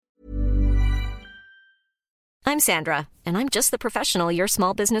I'm Sandra, and I'm just the professional your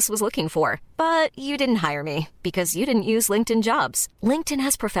small business was looking for. But you didn't hire me because you didn't use LinkedIn Jobs. LinkedIn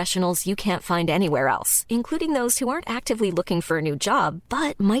has professionals you can't find anywhere else, including those who aren't actively looking for a new job,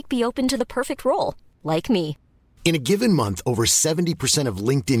 but might be open to the perfect role, like me. In a given month, over 70% of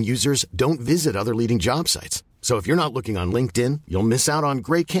LinkedIn users don't visit other leading job sites. So if you're not looking on LinkedIn, you'll miss out on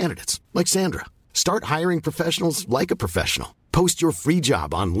great candidates like Sandra. Start hiring professionals like a professional. Post your free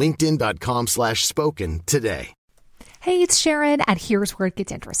job on linkedin.com/spoken today. Hey, it's Sharon, and here's where it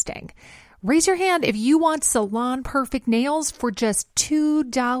gets interesting. Raise your hand if you want salon perfect nails for just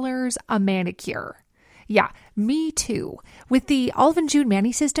 $2 a manicure. Yeah, me too. With the Olive & June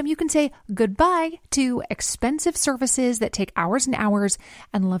Mani system, you can say goodbye to expensive services that take hours and hours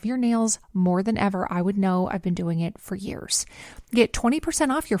and love your nails more than ever. I would know. I've been doing it for years. Get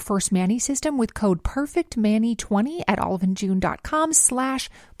 20% off your first Mani system with code PERFECTMANI20 at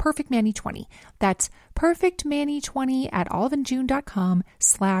oliveandjune.com/PERFECTMANI20. That's PERFECTMANI20 at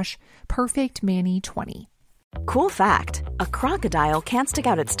oliveandjune.com/PERFECTMANI20. Cool fact, a crocodile can't stick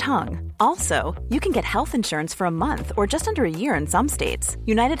out its tongue. Also, you can get health insurance for a month or just under a year in some states.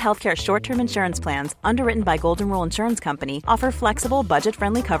 United Healthcare short-term insurance plans, underwritten by Golden Rule Insurance Company, offer flexible,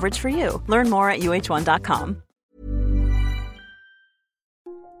 budget-friendly coverage for you. Learn more at uh1.com.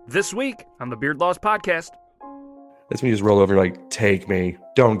 This week on the Beard Laws Podcast. That's when you just roll over like, take me.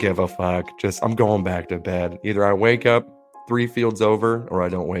 Don't give a fuck. Just, I'm going back to bed. Either I wake up 3 fields over or I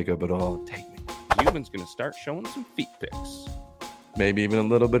don't wake up at all. Take me. Cuban's going to start showing some feet pics. Maybe even a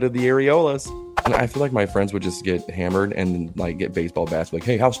little bit of the areolas. And I feel like my friends would just get hammered and like get baseball bats. Like,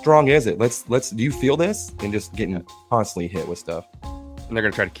 hey, how strong is it? Let's, do you feel this? And just getting constantly hit with stuff. And they're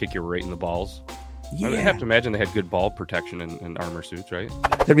going to try to kick you right in the balls. Yeah. I would have to imagine they had good ball protection and armor suits, right?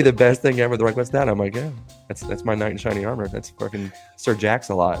 That'd be the best thing ever. They're like, what's that? I'm like, yeah, that's my knight in shiny armor. That's fucking Sir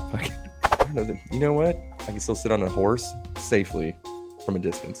Jax-a-Lot. You know what? I can still sit on a horse safely from a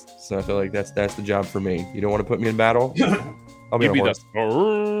distance. So I feel like that's the job for me. You don't want to put me in battle? I'll be on a horse.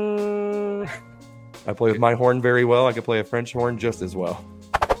 I play with my horn very well. I could play a French horn just as well.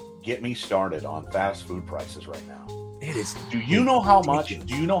 Get me started on fast food prices right now. It is. Do you know how much?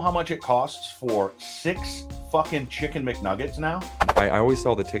 Do you know how much it costs for 6 fucking chicken McNuggets now? I always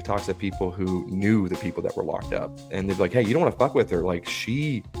saw the TikToks of people who knew the people that were locked up, and they'd be like, "Hey, you don't want to fuck with her. Like,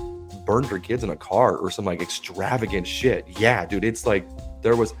 she burned her kids in a car or some like extravagant shit." Yeah, dude, it's like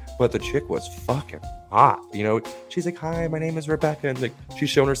but the chick was fucking hot. You know, she's like, "Hi, my name is Rebecca," and like she's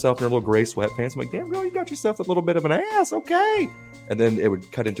showing herself in her little gray sweatpants. I'm like, "Damn, girl, you got yourself a little bit of an ass, okay?" And then it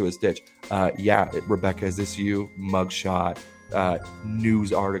would cut into a stitch. Rebecca, is this you? Mugshot,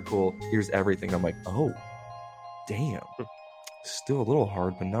 news article. Here's everything. I'm like, oh, damn. Still a little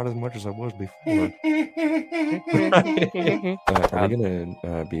hard, but not as much as I was before. Are we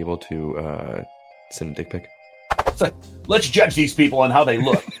gonna be able to send a dick pic? Let's judge these people on how they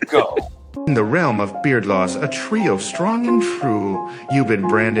look. Go. In the realm of beard loss, a trio strong and true. You've been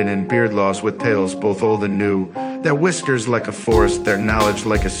Brandon and beard loss with tales both old and new. Their whiskers like a forest, their knowledge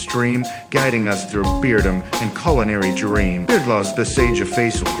like a stream, guiding us through beardom and culinary dream. Beard loss, the sage of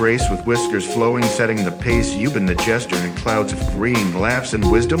facial grace, with whiskers flowing, setting the pace. You've been the jester in clouds of green, laughs and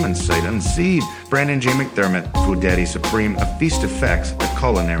wisdom and sight unseen. Brandon J. McDermott, Food Daddy Supreme, a feast of facts, a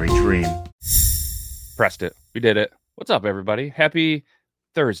culinary dream. Pressed it. We did it. What's up, everybody? Happy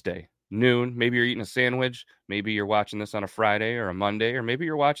Thursday. Noon. Maybe you're eating a sandwich. Maybe you're watching this on a Friday or a Monday, or maybe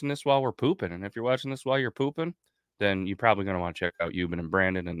you're watching this while we're pooping. And if you're watching this while you're pooping, then you're probably going to want to check out Euban and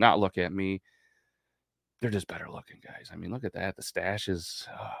Brandon and not look at me. They're just better looking, guys. I mean, look at that. The stash is,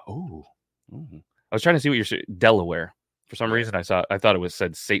 I was trying to see what you're Delaware. For some reason, I thought it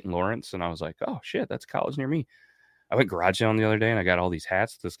said St. Lawrence, and I was like, oh shit, that's a college near me. I went garage selling the other day and I got all these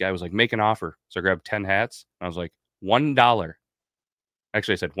hats. This guy was like, make an offer. So I grabbed 10 hats. And I was like, $1.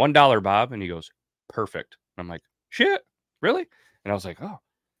 Actually, I said, $1, Bob. And he goes, perfect. And I'm like, shit, really? And I was like, oh.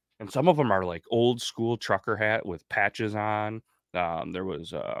 And some of them are like old school trucker hat with patches on. There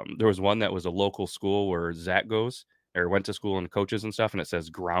was one that was a local school where Zach goes or went to school and coaches and stuff. And it says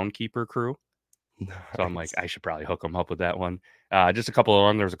groundkeeper crew. Nice. So I'm like, I should probably hook them up with that one. Just a couple of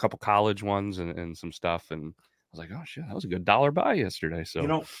them. There was a couple college ones and some stuff. And I was like, oh shit, that was a good $1 buy yesterday. So, you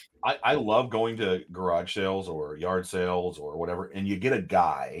know, I love going to garage sales or yard sales or whatever. And you get a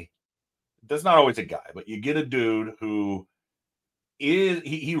guy, that's not always a guy, but you get a dude who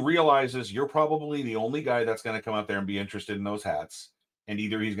he realizes you're probably the only guy that's going to come out there and be interested in those hats. And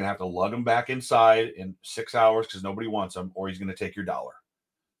either he's going to have to lug them back inside in 6 hours because nobody wants them, or he's going to take your $1.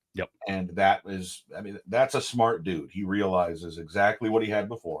 Yep. And that's a smart dude. He realizes exactly what he had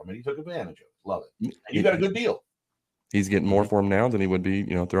before him, and he took advantage of it. Love it. And you got a good deal. He's getting more for him now than he would be,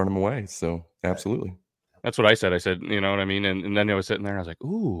 throwing him away. So absolutely. That's what I said. I said, you know what I mean? And then I was sitting there and I was like,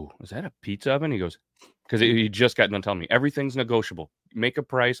 ooh, is that a pizza oven? He goes, because he just got done telling me everything's negotiable. Make a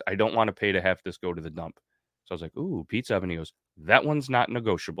price. I don't want to pay to have this go to the dump. So I was like, ooh, pizza oven. He goes, that one's not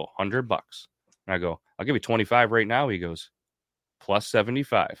negotiable. $100. And I go, I'll give you 25 right now. He goes, plus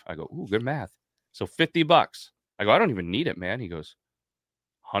 75. I go, ooh, good math. So $50. I go, I don't even need it, man. He goes,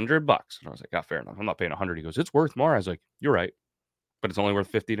 $100. And I was like, yeah, fair enough. I'm not paying 100. He goes, it's worth more. I was like, you're right, but it's only worth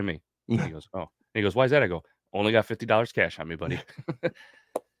 50 to me. He goes, oh. And he goes, why is that? I go, only got $50 cash on me, buddy.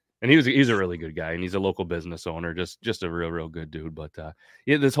 And he's a really good guy, and he's a local business owner, just a real good dude. But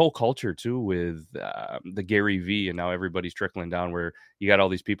yeah, this whole culture too with the Gary V, and now everybody's trickling down where you got all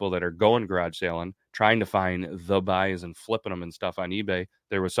these people that are going garage sailing, trying to find the buys and flipping them and stuff on eBay.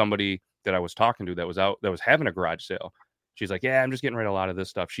 There was somebody that I was talking to that was having a garage sale. She's like, yeah, I'm just getting rid of a lot of this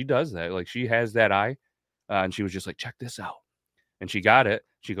stuff. She does that, like she has that eye, and she was just like, check this out, and she got it.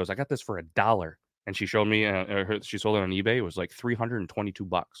 She goes, I got this for $1. And she showed me, she sold it on eBay. It was like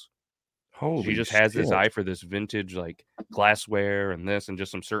 $322. Holy She just has this shit. eye for this vintage like glassware and this and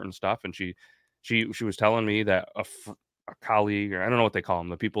just some certain stuff. And she was telling me that a colleague, or I don't know what they call them,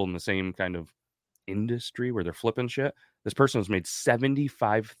 the people in the same kind of industry where they're flipping shit. This person has made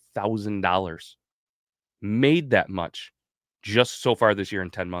 $75,000, made that much just so far this year in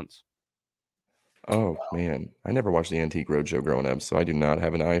 10 months. Oh man, I never watched the Antique Roadshow growing up, so I do not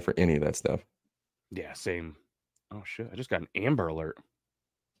have an eye for any of that stuff. Yeah, same. Oh shit! I just got an Amber Alert.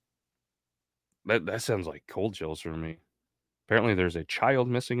 That sounds like cold chills for me. Apparently, there's a child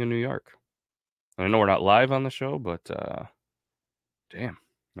missing in New York. I know we're not live on the show, but damn.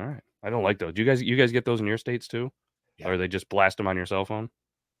 All right, I don't like those. Do you guys get those in your states too, or they just blast them on your cell phone?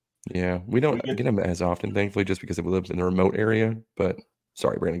 Yeah, we don't get them as often, thankfully, just because we live in a remote area. But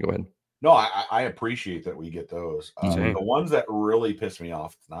sorry, Brandon, go ahead. No, I appreciate that we get those. The ones that really piss me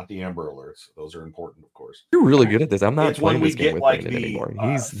off, not the Amber Alerts. Those are important, of course. You're really good at this. I'm not It's playing when we this game get with like Brandon the anymore.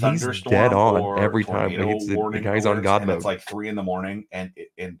 He's thunderstorm dead on or every time. tornado It's the warning guy's on alerts, God and mode. it's like 3 a.m, and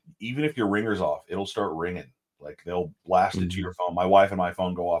even if your ringer's off, it'll start ringing. Like they'll blast it to your phone. My wife and my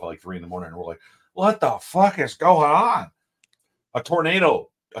phone go off at like 3 a.m, and we're like, "What the fuck is going on? A tornado,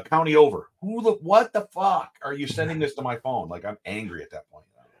 a county over. What the fuck are you sending this to my phone?" Like I'm angry at that point.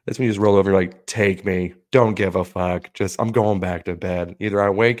 That's when you just roll over, like, take me. Don't give a fuck. I'm going back to bed. Either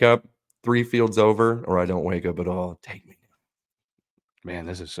I wake up 3 fields over, or I don't wake up at all. Take me. Man,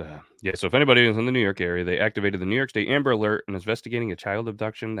 this is yeah. So if anybody is in the New York area, they activated the New York State Amber Alert and is investigating a child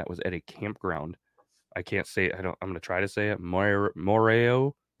abduction that was at a campground. I can't say it. I'm going to try to say it. Moreo,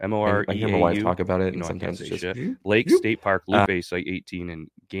 Moreau. I hear my wife talk about it, and I sometimes can't it's say just shit. Lake State Park, Loop A, Site 18 in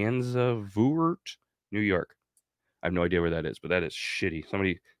Gansevoort, New York. I have no idea where that is, but that is shitty.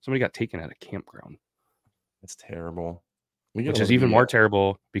 Somebody got taken at a campground. That's terrible. Which is even more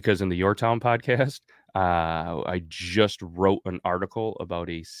terrible because in the Your Town podcast, I just wrote an article about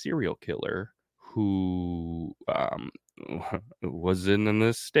a serial killer who was in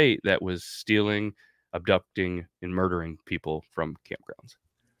this state that was stealing, abducting, and murdering people from campgrounds.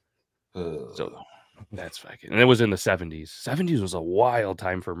 So that's fucking. And it was in the 70s. 70s was a wild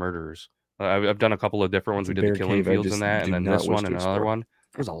time for murderers. I've done a couple of different ones. We did the Killing Fields and that, and then this one and another one.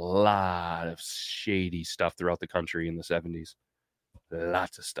 There's a lot of shady stuff throughout the country in the 70s.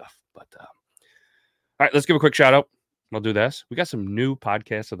 Lots of stuff. But all right, let's give a quick shout out. We'll do this. We got some new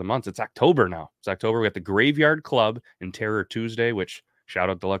podcasts of the month. It's October now. It's October. We got the Graveyard Club and Terror Tuesday, which shout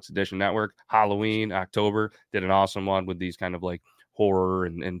out Deluxe Edition Network. Halloween, October, did an awesome one with these kind of like horror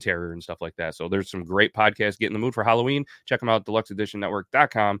and terror and stuff like that. So there's some great podcasts. Get in the mood for Halloween. Check them out,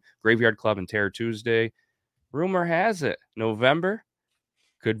 deluxeeditionnetwork.com. Graveyard Club and Terror Tuesday. Rumor has it, November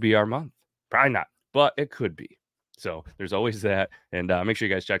could be our month. Probably not, but it could be. So there's always that. And make sure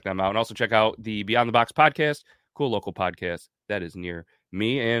you guys check them out. And also check out the Beyond the Box podcast, cool local podcast that is near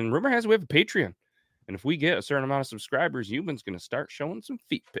me. And rumor has it we have a Patreon. And if we get a certain amount of subscribers, Euban's going to start showing some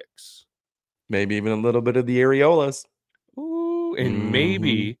feet pics. Maybe even a little bit of the areolas. Ooh, and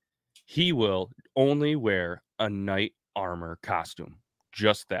maybe he will only wear a knight armor costume.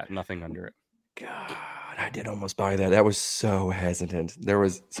 Just that, nothing under it. God, I did almost buy that. That was so hesitant.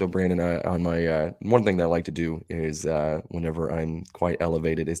 So Brandon, on my one thing that I like to do is whenever I'm quite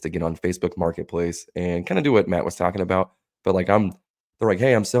elevated is to get on Facebook Marketplace and kind of do what Matt was talking about. But like they're like,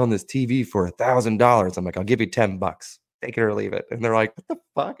 hey, I'm selling this TV for $1,000. I'm like, I'll give you $10. Take it or leave it. And they're like, what the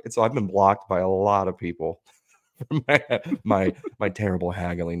fuck? And so I've been blocked by a lot of people for my terrible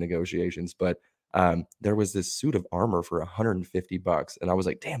haggling negotiations. But there was this suit of armor for $150. And I was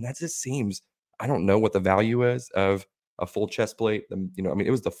like, damn, that just seems, I don't know what the value is of a full chest plate.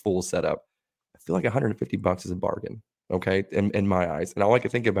 It was the full setup. I feel like $150 is a bargain. Okay. In my eyes. And all I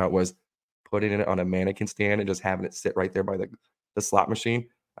could think about was putting it on a mannequin stand and just having it sit right there by the slot machine.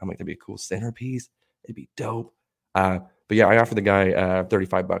 I'm like, that'd be a cool centerpiece. It'd be dope. But yeah, I offered the guy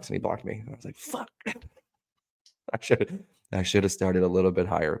 $35 and he blocked me. I was like, fuck. I should have started a little bit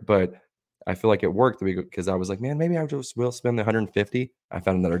higher, but I feel like it worked because I was like, man, maybe I just will spend the 150. I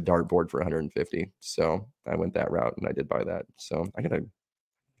found another dartboard for 150. So I went that route and I did buy that. So I gotta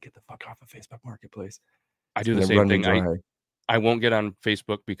get the fuck off of Facebook Marketplace. I do the same thing. I won't get on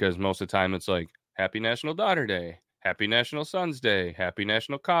Facebook because most of the time it's like Happy National Daughter Day, Happy National Sons Day, Happy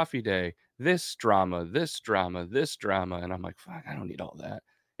National Coffee Day, this drama. And I'm like, fuck, I don't need all that.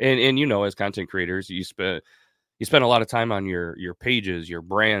 And you know, as content creators, you spend a lot of time on your pages, your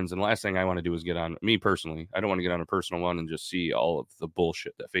brands. And the last thing I want to do is get on, me personally, I don't want to get on a personal one and just see all of the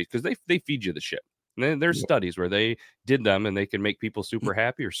bullshit that because they feed you the shit. And there's studies where they did them and they can make people super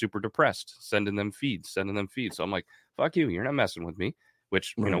happy or super depressed, sending them feeds. So I'm like, fuck you, you're not messing with me,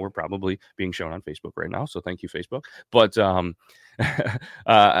 which, you know, we're probably being shown on Facebook right now. So thank you, Facebook. But I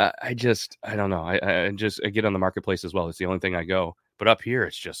don't know. I get on the marketplace as well. It's the only thing I go. But up here,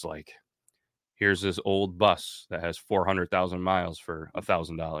 it's just like, here's this old bus that has 400,000 miles for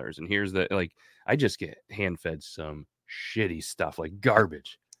 $1,000. And here's I just get hand fed some shitty stuff, like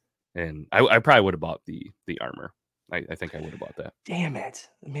garbage. And I probably would have bought the armor. I think I would have bought that. Damn it,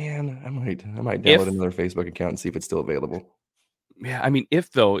 man! I might download another Facebook account and see if it's still available. Yeah, I mean,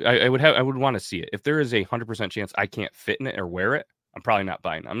 I would want to see it. If there is 100% chance I can't fit in it or wear it, I'm probably not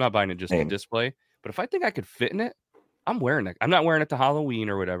buying it. I'm not buying it just to display. But if I think I could fit in it, I'm wearing it. I'm not wearing it to Halloween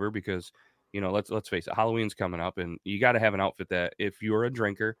or whatever because, you know, let's face it, Halloween's coming up, and you got to have an outfit that if you're a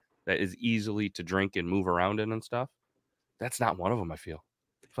drinker that is easily to drink and move around in and stuff. That's not one of them. I feel.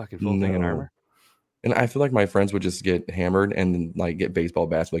 Fucking full thing in armor. And I feel like my friends would just get hammered and like get baseball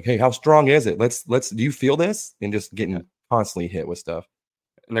bats. Like, hey, how strong is it? Let's do you feel this? And just getting constantly hit with stuff.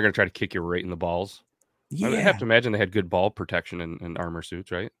 And they're gonna try to kick you right in the balls. Yeah. I have to imagine they had good ball protection in armor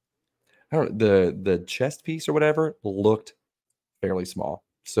suits, right? I don't know. The chest piece or whatever looked fairly small.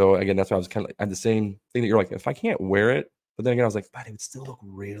 So again, that's why I was kind of at the same thing that you're like, if I can't wear it. But then again, I was like, but it would still look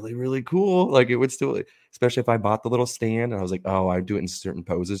really, really cool. Like it would still, especially if I bought the little stand and I was like, oh, I do it in certain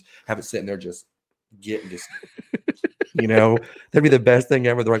poses, have it sitting there just you know, that'd be the best thing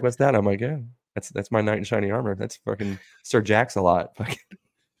ever. They're like, what's that? I'm like, yeah, that's my knight in shiny armor. That's fucking Sir Jack's a lot.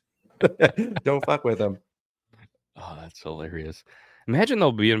 Don't fuck with him. Oh, that's hilarious. Imagine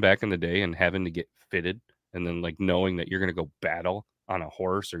though being back in the day and having to get fitted and then like knowing that you're going to go battle on a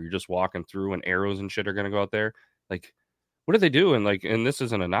horse or you're just walking through and arrows and shit are going to go out there. Like, what do they do? And like, and this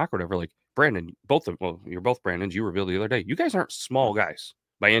isn't a knock or whatever. Like Brandon, you're both Brandons. You revealed the other day. You guys aren't small guys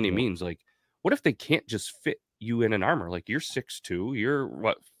by any means. Like, what if they can't just fit you in an armor? Like you're 6'2",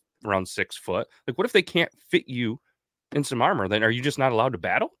 you're around 6 foot. Like, what if they can't fit you in some armor? Then are you just not allowed to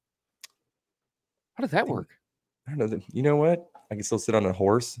battle? How does that work? I don't know. You know what? I can still sit on a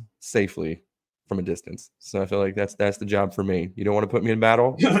horse safely from a distance. So I feel like that's the job for me. You don't want to put me in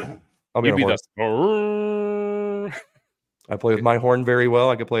battle? I'll be on a horse. I play with my horn very well.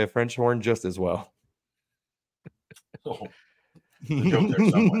 I could play a French horn just as well. Oh, the joke there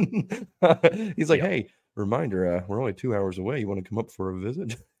somewhere. He's like, hey, reminder, we're only 2 hours away. You want to come up for a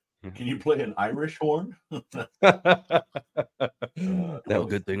visit? Can you play an Irish horn?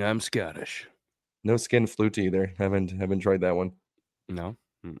 Good thing I'm Scottish. No skin flute either. Haven't tried that one. No,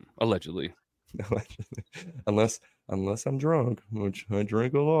 allegedly. unless I'm drunk, which I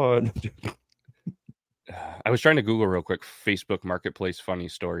drink a lot. I was trying to Google real quick Facebook Marketplace funny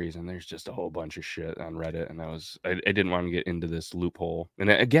stories, and there's just a whole bunch of shit on Reddit. And I didn't want to get into this loophole. And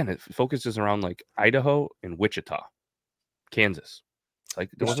again, it focuses around like Idaho and Wichita, Kansas. It's like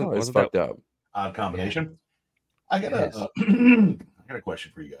it wasn't fucked up. Odd combination. I got a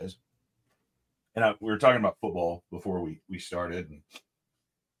question for you guys. And we were talking about football before we started. And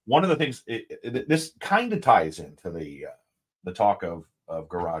one of the things this kind of ties into the talk of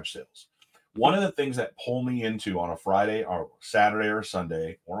garage sales. One of the things that pull me into on a Friday or Saturday or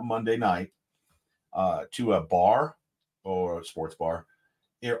Sunday or a Monday night to a bar or a sports bar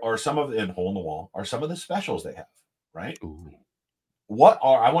are some of the hole in the wall are some of the specials they have, right? Ooh.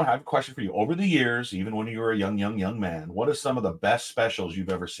 I want to have a question for you. Over the years, even when you were a young man, what are some of the best specials you've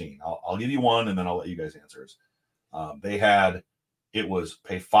ever seen? I'll give you one and then I'll let you guys answer. It was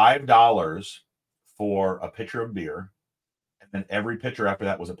pay $5 for a pitcher of beer, and then every pitcher after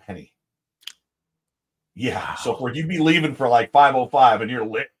that was a penny. Yeah. Wow. So you'd be leaving for like 5:05 and you're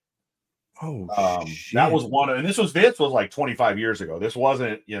lit. Oh, shit. That was one. And this was like 25 years ago. This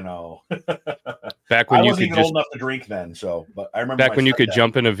wasn't, back when I you wasn't could even old enough to drink then. So, but I remember back when you could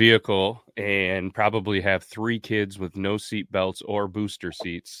jump in a vehicle and probably have 3 kids with no seat belts or booster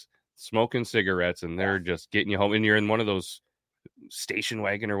seats smoking cigarettes, and they're just getting you home. And you're in one of those station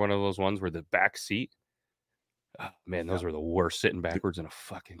wagon or one of those ones where the back seat. Oh, man, those were the worst, sitting backwards in a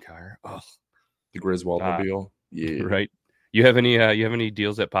fucking car. Oh, The Griswold mobile. Yeah. Right. You have any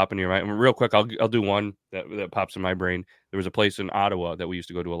deals that pop in your mind? Real quick, I'll do one that pops in my brain. There was a place in Ottawa that we used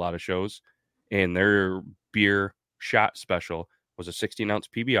to go to a lot of shows, and their beer shot special was a 16-ounce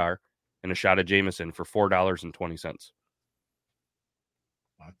PBR and a shot of Jameson for $4.20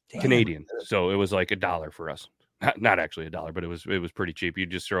 Canadian. So it was like $1 for us. Not actually $1, but it was pretty cheap. You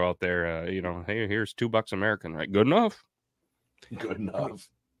just throw out there, hey, here's $2 American, right? Good enough. Good enough.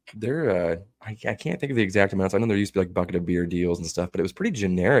 They're I can't think of the exact amounts. I know there used to be like bucket of beer deals and stuff, but it was pretty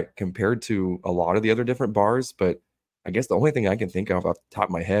generic compared to a lot of the other different bars. But I guess the only thing I can think of off the top of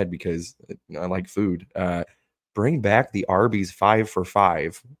my head, because I like food, bring back the Arby's 5 for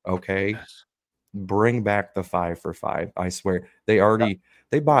 $5. Okay. Yes. Bring back the 5 for $5. I swear they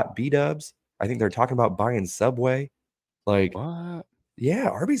bought B-dubs. I think they're talking about buying Subway. Like, What? yeah,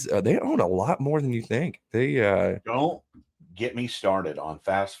 Arby's, they own a lot more than you think. They Don't get me started on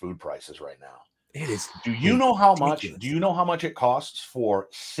fast food prices right now. it is. Do you know how much? ridiculous. Do you know how much it costs for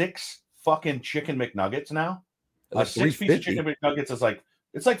 6 fucking chicken McNuggets now? Like A 6-piece of $3.50. chicken McNuggets is like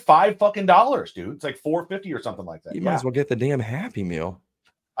 $5 fucking dollars, dude. It's like $4.50 or something like that. You might as well get the damn Happy Meal.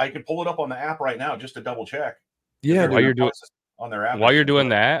 I could pull it up on the app right now just to double check. Yeah, While you're doing on their app. While you're doing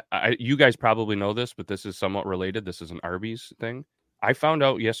that, you guys probably know this, but this is somewhat related. This is an Arby's thing. I found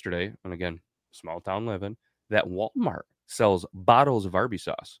out yesterday, and again, small town living, that Walmart sells bottles of Arby's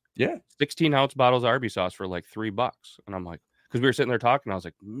sauce. Yeah. 16-ounce bottles of Arby's sauce for like $3. And I'm like, because we were sitting there talking, I was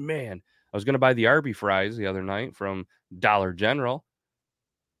like, man, I was going to buy the Arby fries the other night from Dollar General,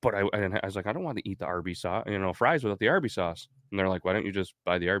 but I was like, I don't want to eat the Arby sauce, fries without the Arby sauce. And they're like, why don't you just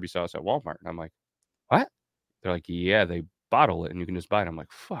buy the Arby sauce at Walmart? And I'm like, what? They're like, yeah, they bottle it and you can just buy it. I'm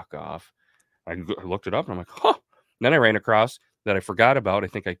like, fuck off. I looked it up and I'm like, huh. And then I ran across that I forgot about. I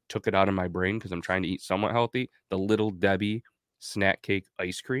think I took it out of my brain because I'm trying to eat somewhat healthy. The Little Debbie snack cake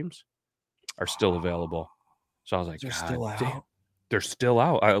ice creams are still available. So I was like, They're God still damn. out. They're still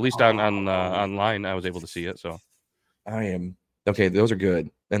out. At least on online, I was able to see it. So I am okay. Those are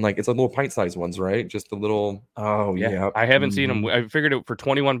good, and like it's a little pint-sized ones, right? Just the little. Oh yeah. I haven't seen them. I figured it for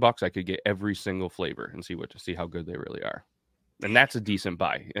 $21 I could get every single flavor and see how good they really are. And that's a decent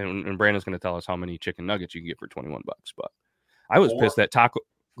buy. And Brandon's going to tell us how many chicken nuggets you can get for $21. But I was pissed that taco.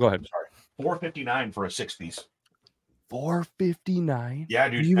 Go ahead. Sorry, $4.59 for a 6-piece. $4.59. Yeah,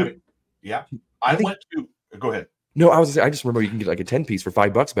 dude. Yeah. I went to. Go ahead. No, I just remember you can get like a 10-piece for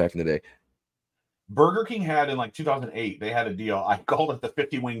 $5 back in the day. Burger King had in like 2008, they had a deal. I called it the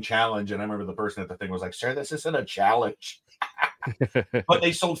 50-wing challenge, and I remember the person at the thing was like, "Sir, this isn't a challenge." But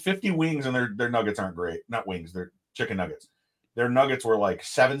they sold 50 wings, and their nuggets aren't great. Not wings, they're chicken nuggets. Their nuggets were like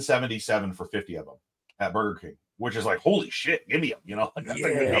 $7.77 for 50 of them at Burger King, which is like, holy shit, give me them. That's a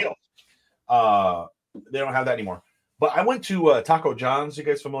good deal. They don't have that anymore. But I went to Taco John's. You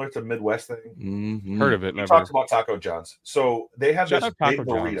guys familiar with the Midwest thing? Mm-hmm. Heard of it. We Never. talked about Taco John's. So they have Shout this out Taco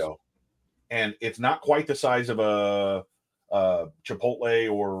big burrito, John's. and it's not quite the size of a Chipotle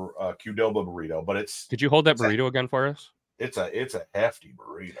or a Qdoba burrito, but it's. Could you hold that burrito again for us? It's a hefty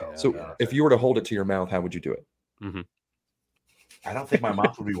burrito. So if you were to hold it to your mouth, how would you do it? Mm-hmm. I don't think my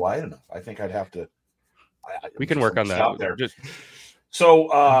mouth would be wide enough. I think I'd have to. We can work on that. Stop there. Just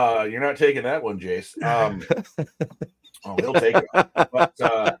So you're not taking that one, Jace. He'll take it. But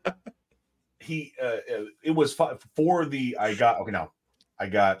it was for the. I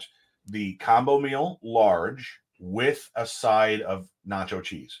got the combo meal large with a side of nacho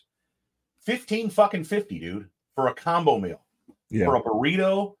cheese. $15.50, dude, for a combo meal. Yeah. For a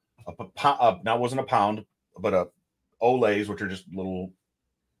burrito, now it wasn't a pound, but a Olays, which are just little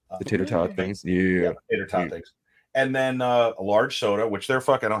The tater tot things. Yeah. tater tot things. And then a large soda, which they're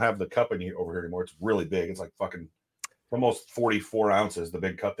fucking. I don't have the cup over here anymore. It's really big. It's like fucking almost 44 ounces, the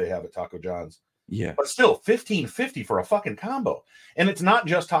big cup they have at Taco John's. Yeah. But still, $15.50 for a fucking combo. And it's not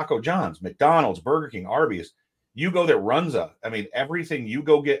just Taco John's, McDonald's, Burger King, Arby's. You go there, Runza. I mean, everything. You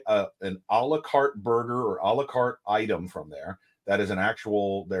go get an a la carte burger or a la carte item from there. That is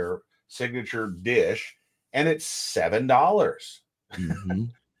their signature dish. And it's $7. Mm-hmm.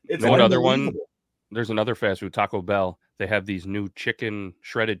 It's what other one? unbelievable. There's another fast food, Taco Bell. They have these new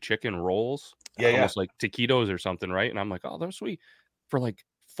shredded chicken rolls. Yeah, almost like taquitos or something, right? And I'm like, oh, they're sweet. For like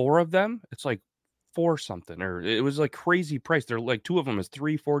 4 of them, it's like $4 something, or it was like crazy price. They're like 2 of them is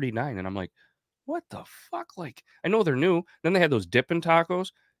 $3.49, and I'm like, what the fuck? Like, I know they're new. Then they had those dipping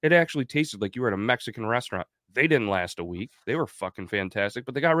tacos. It actually tasted like you were at a Mexican restaurant. They didn't last a week. They were fucking fantastic,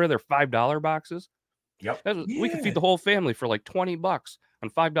 but they got rid of their $5 boxes. Yep. We could feed the whole family for like $20. on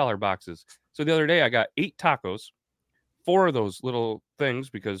 $5 boxes. So the other day I got 8 tacos, 4 of those little things,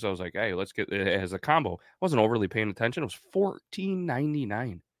 because I was like, hey, let's get it as a combo. I wasn't overly paying attention. It was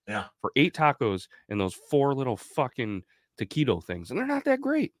 $14.99. Yeah. For 8 tacos and those 4 little fucking taquito things. And they're not that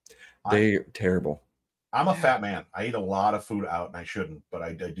great. They're terrible. I'm a fat man. I eat a lot of food out, and I shouldn't, but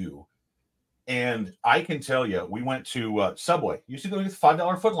I do. And I can tell you, we went to Subway. Used to go get the $5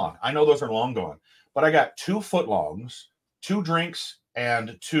 footlong. I know those are long gone, but I got 2 footlongs, 2 drinks,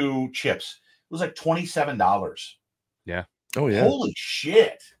 and 2 chips. It was like $27. Yeah. Oh yeah. Holy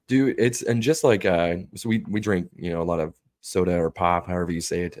shit, dude! And just like so we drink a lot of soda or pop, however you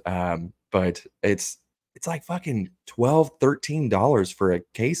say it. But it's like fucking $12-13 for a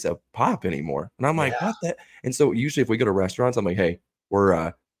case of pop anymore. And I'm like, what the? And so usually if we go to restaurants, I'm like, hey,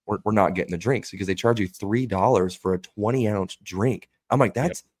 we're not getting the drinks, because they charge you $3 for a 20-ounce drink. I'm like,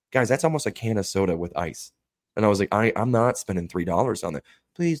 guys, that's almost a can of soda with ice. And I was like, I'm not spending $3 on that.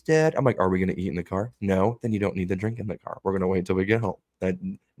 Please, Dad. I'm like, are we going to eat in the car? No, then you don't need the drink in the car. We're going to wait till we get home. That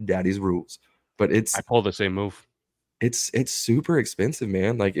Daddy's rules. But I pull the same move. It's super expensive,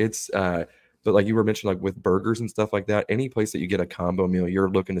 man. Like but like you were mentioning, like with burgers and stuff like that, any place that you get a combo meal, you're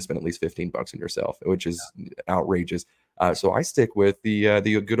looking to spend at least $15 on yourself, which is outrageous. So I stick with the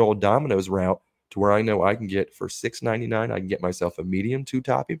good old Domino's route, to where I know I can get for $6.99, I can get myself a medium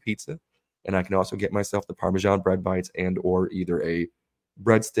 2-topping pizza, and I can also get myself the Parmesan bread bites and or either a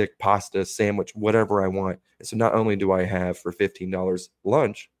breadstick, pasta, sandwich, whatever I want. And so not only do I have for $15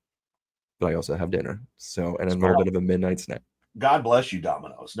 lunch, but I also have dinner. So, and a little bit of a midnight snack. God bless you,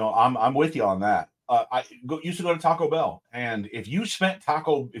 Domino's. No, I'm with you on that. I used to go to Taco Bell, and if you spent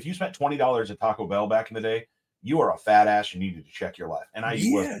 $20 at Taco Bell back in the day, you are a fat ass. You needed to check your life. And I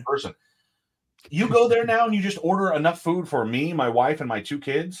was the person. You go there now and you just order enough food for me, my wife, and my 2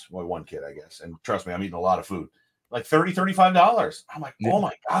 kids. Well, 1 kid, I guess. And trust me, I'm eating a lot of food. Like $30-$35. I'm like, oh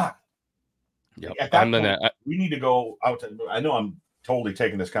my God. Yep. At that point, we need to go out. I know I'm totally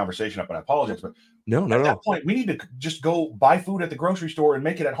taking this conversation up, and I apologize, but no. At that point, we need to just go buy food at the grocery store and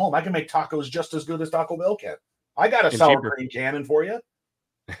make it at home. I can make tacos just as good as Taco Bell can. I got a sour cream cannon for you.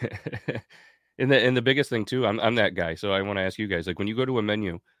 And the biggest thing too, I'm that guy. So I want to ask you guys, like when you go to a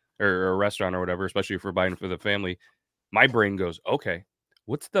menu or a restaurant or whatever, especially if we're buying for the family, my brain goes, okay,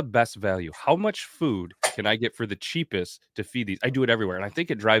 what's the best value? How much food can I get for the cheapest to feed these? I do it everywhere. And I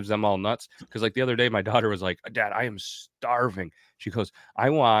think it drives them all nuts. Because like the other day, my daughter was like, Dad, I am starving. She goes, I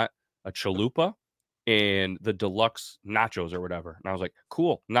want a chalupa and the deluxe nachos or whatever. And I was like,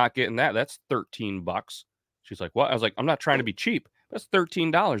 cool, not getting that. That's $13. She's like, what? I was like, I'm not trying to be cheap. That's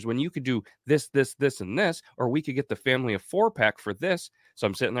 $13 when you could do this, and this, or we could get the family a 4-pack for this. So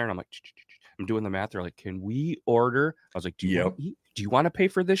I'm sitting there and I'm like, I'm doing the math. They're like, can we order? I was like, do you want to pay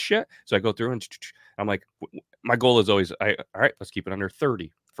for this shit? So I go through and I'm like, my goal is always, all right, let's keep it under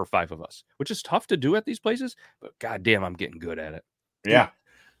 30 for 5 of us, which is tough to do at these places, but goddamn, I'm getting good at it. Yeah.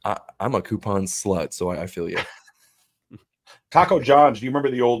 I'm a coupon slut, so I feel you. Taco John's. Do you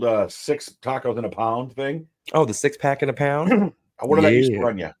remember the old 6 tacos in a pound thing? Oh, the 6-pack in a pound? What did that used to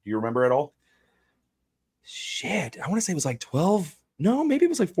run you? Do you remember at all? Shit. I want to say it was like 12. No, maybe it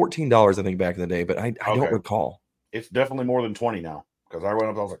was like $14, I think, back in the day, but I don't recall. It's definitely more than 20 now, because I went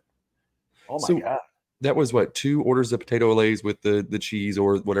up, I was like, oh my God. That was what, 2 orders of potato olays with the cheese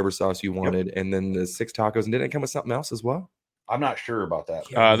or whatever sauce you wanted, and then the 6 tacos. And didn't it come with something else as well? I'm not sure about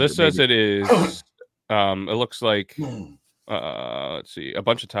that. This says it is. It looks like, let's see, a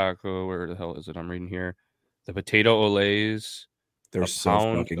bunch of taco. Where the hell is it? I'm reading here. The potato olays. They're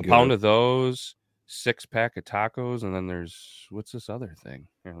so fucking good. A pound of those, 6-pack of tacos, and then there's what's this other thing?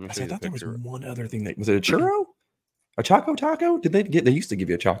 Here, let me show you the there picture. was one other thing. Was it a churro? A Choco Taco? They used to give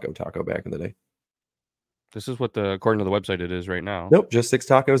you a Choco Taco back in the day. This is what according to the website it is right now. Nope, just 6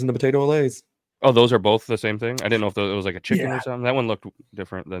 tacos and the potato olays. Oh, those are both the same thing? I didn't know if it was like a chicken or something. That one looked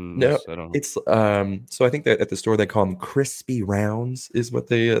different than this. I don't know. It's so I think that at the store they call them crispy rounds is what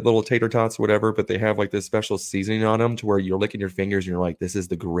they little tater tots or whatever, but they have like this special seasoning on them to where you're licking your fingers and you're like, this is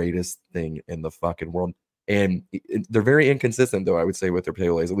the greatest thing in the fucking world. And they're very inconsistent though, I would say, with their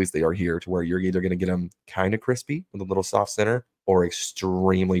potato olays. At least they are here, to where you're either going to get them kind of crispy with a little soft center or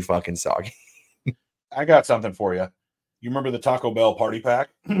extremely fucking soggy. I got something for you. You remember the Taco Bell party pack?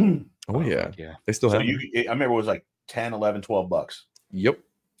 Oh yeah. They still have I remember it was like 10, 11, $12. Yep.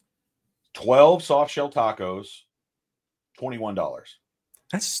 12 soft shell tacos, $21.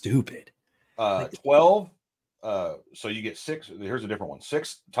 That's stupid. 12. So you get 6. Here's a different one: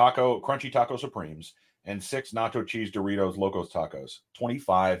 6 crunchy taco supremes and 6 nacho cheese Doritos Locos tacos,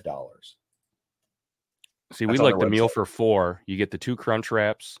 $25. See, we like the meal for 4. You get the 2 crunch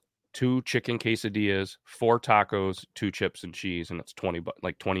wraps, 2 chicken quesadillas, 4 tacos, 2 chips and cheese, and it's 20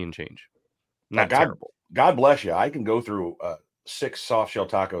 like 20 and change. Now, Not terrible. God bless you. I can go through 6 soft shell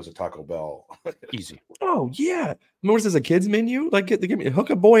tacos at Taco Bell. Easy. Oh yeah. What is this, a kids menu? Like they give me hook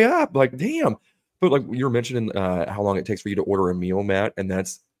a boy up. Like damn. But like you were mentioning how long it takes for you to order a meal, Matt, and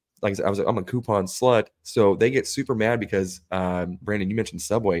that's like I said, I'm a coupon slut, so they get super mad because Brandon, you mentioned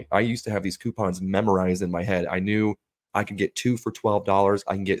Subway. I used to have these coupons memorized in my head. I knew I could get 2 for $12.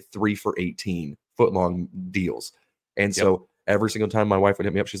 I can get 3 for 18 foot-long deals, and so every single time my wife would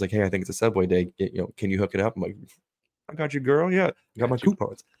hit me up, she's like, "Hey, I think it's a Subway day. Can you hook it up?" I'm like, "I got you, girl. Yeah, I got my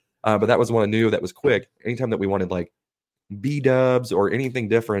coupons." But that was one I knew that was quick. Anytime that we wanted like B-dubs or anything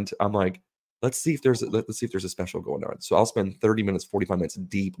different, I'm like, let's see if there's a special going on. So I'll spend 30 minutes, 45 minutes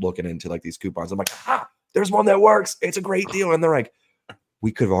deep looking into like these coupons. I'm like, there's one that works. It's a great deal. And they're like,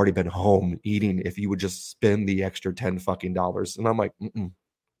 we could have already been home eating if you would just spend the extra $10 fucking. And I'm like,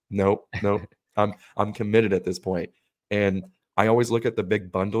 nope. I'm committed at this point. And I always look at the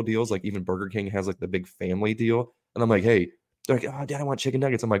big bundle deals. Like even Burger King has like the big family deal. And I'm like, hey, they're like, oh, Dad, I want chicken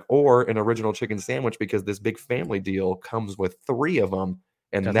nuggets. I'm like, or an original chicken sandwich because this big family deal comes with 3 of them.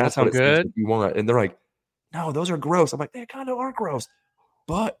 And Doesn't that's that what sound it seems good? like you want. And they're like, no, those are gross. I'm like, they kind of are gross.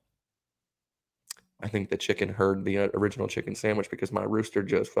 But I think the chicken heard the original chicken sandwich because my rooster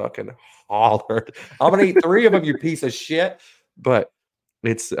just fucking hollered. I'm going to eat 3 of them, you piece of shit. But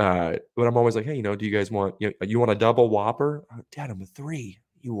it's, but I'm always like, hey, do you guys want, you want a double Whopper? Dad, I'm a 3.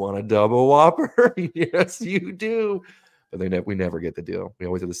 You want a double Whopper? Yes, you do. But we never get the deal. We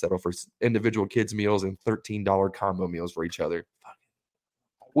always have to settle for individual kids' meals and $13 combo meals for each other.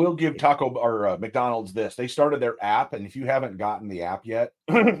 We'll give Taco or McDonald's this. They started their app, and if you haven't gotten the app yet,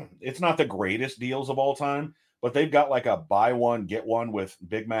 it's not the greatest deals of all time, but they've got like a buy one, get one with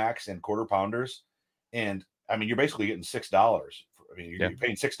Big Macs and quarter pounders. And I mean, you're basically getting $6. I mean, you're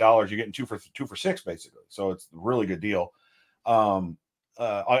paying $6. You're getting two for $6, basically. So it's a really good deal. I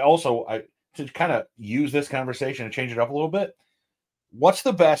to kind of use this conversation and change it up a little bit. What's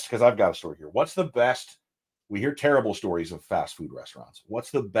the best? Because I've got a story here. What's the best? We hear terrible stories of fast food restaurants.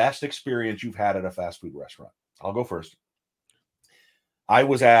 What's the best experience you've had at a fast food restaurant? I'll go first. I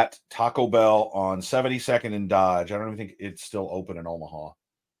was at Taco Bell on 72nd and Dodge. I don't even think it's still open in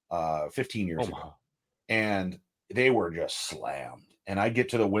Omaha. 15 years ago. And they were just slammed. And I get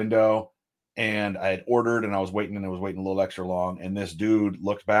to the window and I had ordered and I was waiting a little extra long. And this dude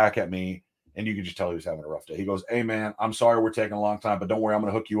looked back at me and you could just tell he was having a rough day. He goes, "Hey man, I'm sorry we're taking a long time, but don't worry, I'm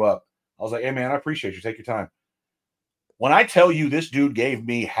going to hook you up." I was like, "Hey man, I appreciate you. Take your time." When I tell you this dude gave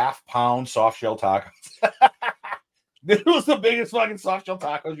me half-pound soft shell tacos, this was the biggest fucking soft shell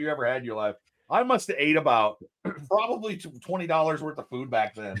tacos you ever had in your life. I must have ate about probably $20 worth of food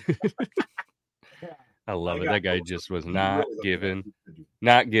back then. I love it. That guy just was not given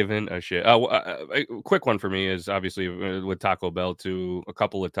a shit. A quick one for me is obviously with Taco Bell too. A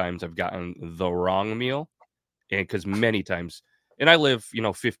couple of times I've gotten the wrong meal, and because many times, and I live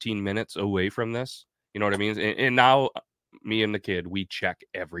 15 minutes away from this. You know what I mean? And now me and the kid, we check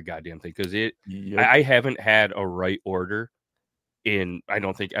every goddamn thing because I haven't had a right order in I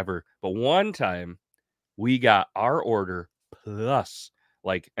don't think ever. But one time we got our order plus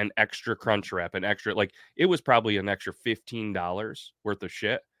like an extra crunch wrap, an extra like it was probably an extra $15 worth of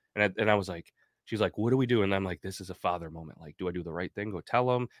shit. And I was like, she's like, "What do we do?" And I'm like, this is a father moment. Like, do I do the right thing? Go tell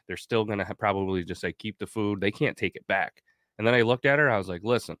them. They're still gonna probably just say keep the food. They can't take it back. And then I looked at her. I was like,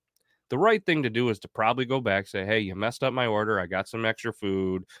 listen. The right thing to do is to probably go back, say, "Hey, you messed up my order. I got some extra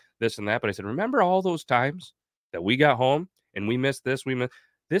food, this and that." But I said, remember all those times that we got home and we missed this?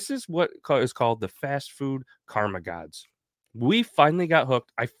 This is what is called the fast food karma gods. We finally got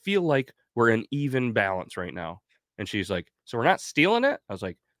hooked. I feel like we're in even balance right now. And she's like, "So we're not stealing it?" I was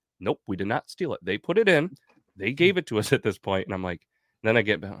like, "Nope, we did not steal it. They put it in. They gave it to us at this point." And I'm like, then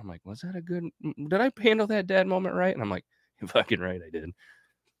I'm like, was that a good, did I handle that dad moment right? And I'm like, you're fucking right, I did.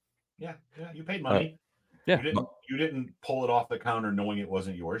 Yeah, you paid money. You didn't pull it off the counter knowing it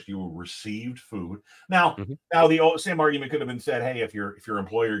wasn't yours. You received food. Now the same argument could have been said, "Hey, if your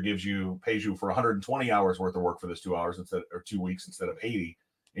employer pays you for 120 hours worth of work for this 2 hours or 2 weeks instead of 80,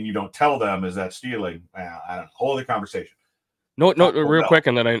 and you don't tell them, is that stealing?" I don't know. Whole other conversation. No, real quick,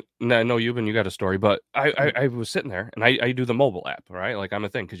 and then I know you got a story, but I was sitting there and I do the mobile app, right? Like I'm a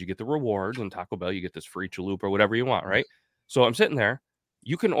thing because you get the rewards and Taco Bell, you get this free chalupa or whatever you want, right? So I'm sitting there.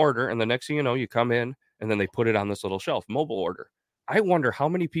 You can order, and the next thing you know, you come in, and then they put it on this little shelf, mobile order. I wonder how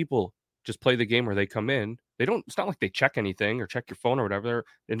many people just play the game where they come in. It's not like they check anything or check your phone or whatever,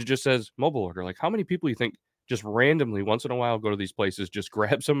 and it just says mobile order. Like, how many people you think just randomly, once in a while, go to these places, just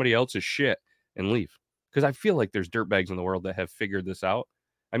grab somebody else's shit and leave? Because I feel like there's dirtbags in the world that have figured this out.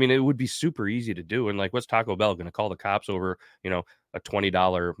 I mean, it would be super easy to do. And like, what's Taco Bell going to call the cops over, a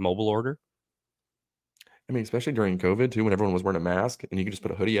 $20 mobile order? I mean, especially during COVID too, when everyone was wearing a mask and you could just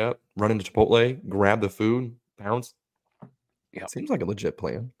put a hoodie up, run into Chipotle, grab the food, pounce. Yeah. Seems like a legit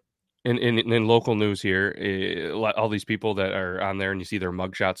plan. In local news here, all these people that are on there and you see their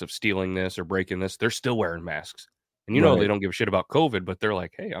mugshots of stealing this or breaking this, they're still wearing masks. And they Right. don't give a shit about COVID, but they're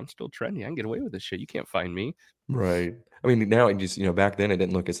like, hey, I'm still trendy. I can get away with this shit. You can't find me. Right. I mean, now it just, back then it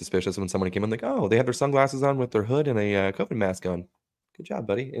didn't look as suspicious when somebody came in like, oh, they had their sunglasses on with their hood and a COVID mask on. Good job,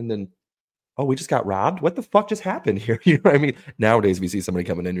 buddy. And then, oh, we just got robbed. What the fuck just happened here? You know what I mean? Nowadays, if you see somebody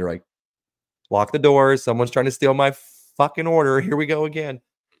coming in, you're like, lock the doors. Someone's trying to steal my fucking order. Here we go again.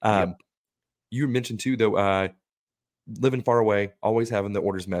 Yep. You mentioned too, though, living far away, always having the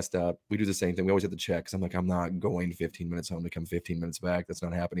orders messed up. We do the same thing. We always have to check because I'm like, I'm not going 15 minutes home to come 15 minutes back. That's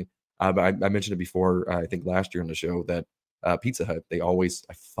not happening. But I mentioned it before, I think last year on the show, that Pizza Hut,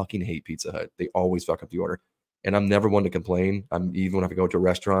 I fucking hate Pizza Hut. They always fuck up the order. And I'm never one to complain. Even when I go to a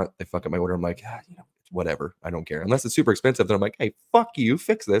restaurant, they fuck up my order. I'm like, whatever. I don't care. Unless it's super expensive, then I'm like, hey, fuck you,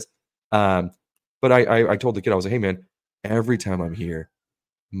 fix this. But I told the kid, I was like, hey, man, every time I'm here,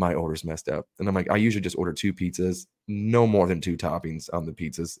 my order's messed up. And I'm like, I usually just order 2 pizzas, no more than 2 toppings on the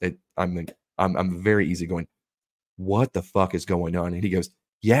pizzas. I'm very easygoing. What the fuck is going on? And he goes,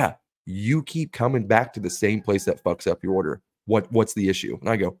 yeah, you keep coming back to the same place that fucks up your order. What's the issue? And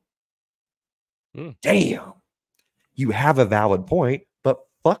I go, damn, you have a valid point, but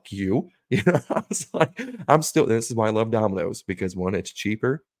fuck you. I was like, this is why I love Domino's, because one, it's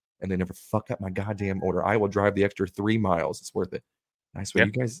cheaper and they never fuck up my goddamn order. I will drive the extra 3 miles. It's worth it. I swear,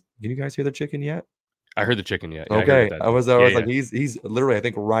 Yep. did you guys hear the chicken yet? I heard the chicken yet. Yeah, Okay. I I was yeah. like, he's literally, I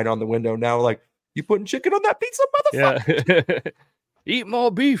think, right on the window now. Like, you putting chicken on that pizza, motherfucker? Yeah. Eat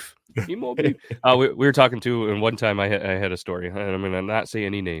more beef. Eat more beef. We were talking to, and one time I had a story, and I'm going to not say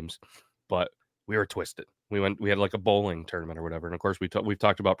any names, but we were twisted. We had like a bowling tournament or whatever. And of course, we've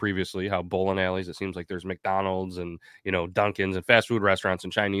talked about previously how bowling alleys, it seems like there's McDonald's and, Dunkin's and fast food restaurants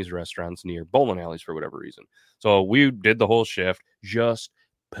and Chinese restaurants near bowling alleys for whatever reason. So we did the whole shift, just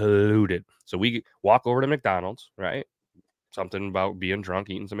polluted. So we walk over to McDonald's, right? Something about being drunk,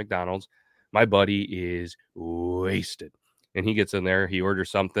 eating some McDonald's. My buddy is wasted. And he gets in there, he orders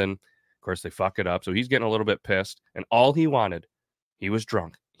something. Of course, they fuck it up. So he's getting a little bit pissed. And all he wanted, he was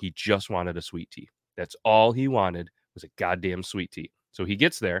drunk. He just wanted a sweet tea. That's all he wanted, was a goddamn sweet tea. So he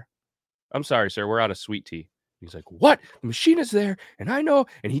gets there. I'm sorry, sir, we're out of sweet tea. He's like, what? The machine is there. And I know.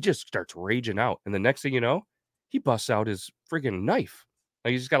 And he just starts raging out. And the next thing you know, he busts out his friggin' knife.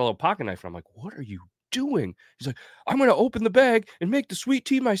 Like, he's got a little pocket knife. And I'm like, what are you doing? He's like, I'm going to open the bag and make the sweet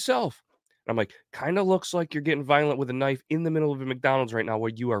tea myself. And I'm like, kind of looks like you're getting violent with a knife in the middle of a McDonald's right now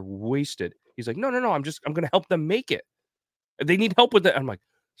where you are wasted. He's like, no, I'm going to help them make it. They need help with it. I'm like,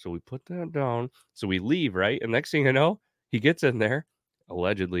 so we put that down. So we leave, right? And next thing you know, he gets in there,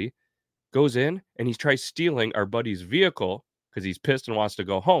 allegedly, goes in, and he tries stealing our buddy's vehicle because he's pissed and wants to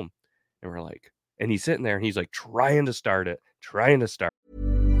go home. And we're like, and he's sitting there and he's like trying to start.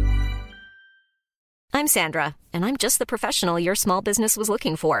 I'm Sandra, and I'm just the professional your small business was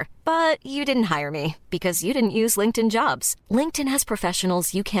looking for. But you didn't hire me because you didn't use LinkedIn Jobs. LinkedIn has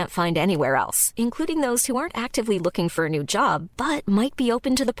professionals you can't find anywhere else, including those who aren't actively looking for a new job, but might be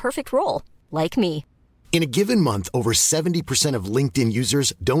open to the perfect role, like me. In a given month, over 70% of LinkedIn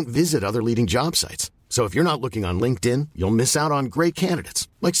users don't visit other leading job sites. So if you're not looking on LinkedIn, you'll miss out on great candidates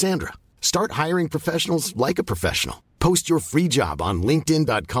like Sandra. Start hiring professionals like a professional. Post your free job on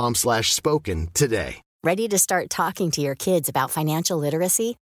linkedin.com/spoken today. Ready to start talking to your kids about financial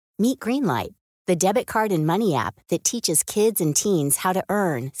literacy? Meet Greenlight, the debit card and money app that teaches kids and teens how to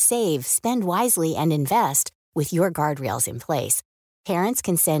earn, save, spend wisely, and invest with your guardrails in place. Parents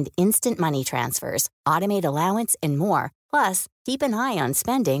can send instant money transfers, automate allowance, and more. Plus, keep an eye on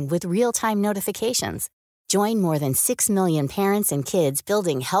spending with real-time notifications. Join more than 6 million parents and kids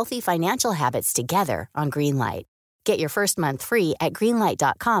building healthy financial habits together on Greenlight. Get your first month free at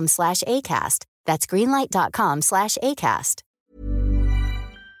greenlight.com/ACAST. That's greenlight.com/ACAST.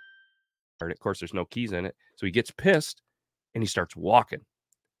 Of course, there's no keys in it. So he gets pissed and he starts walking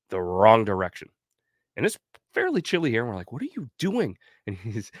the wrong direction. And it's fairly chilly here. And we're like, what are you doing? And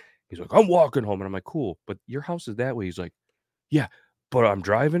he's like, I'm walking home. And I'm like, cool, but your house is that way. He's like, yeah, but I'm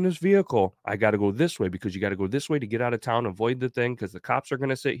driving this vehicle. I got to go this way because you got to go this way to get out of town, avoid the thing because the cops are going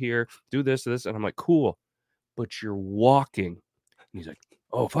to sit here, do this. And I'm like, cool, but you're walking. And he's like,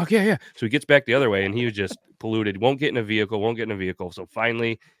 oh, fuck yeah. So he gets back the other way and he was just polluted. Won't get in a vehicle. So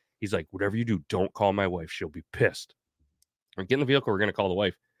finally, he's like, whatever you do, don't call my wife. She'll be pissed. Or get in the vehicle. We're going to call the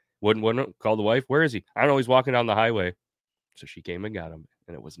wife. Wouldn't call the wife. Where is he? I don't know. He's walking down the highway. So she came and got him.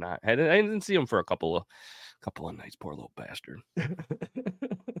 and it was not. I didn't see him for a couple of nights. Poor little bastard. But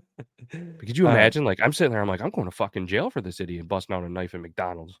could you imagine? Like, I'm sitting there, I'm like, I'm going to fucking jail for this idiot busting out a knife at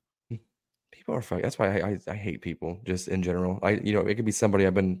McDonald's. People are fucking. That's why I hate people just in general. It could be somebody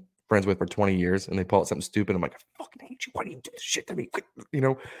I've been friends with for 20 years, and they pull out something stupid. I'm like, I fucking hate you. Why do you do this shit to me?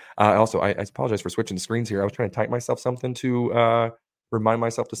 Also, I apologize for switching the screens here. I was trying to type myself something to remind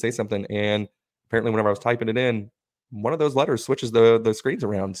myself to say something, and apparently, whenever I was typing it in, one of those letters switches the screens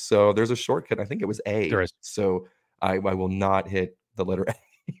around. So there's a shortcut. I think it was A. There is. So I will not hit the letter A.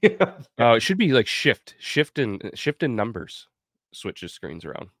 It should be like shift in numbers switches screens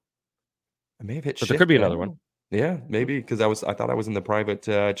around. I may have hit But shift. there could be another one. Yeah, maybe, because I thought I was in the private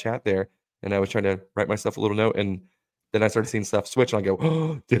chat there, and I was trying to write myself a little note, and then I started seeing stuff switch, and I go,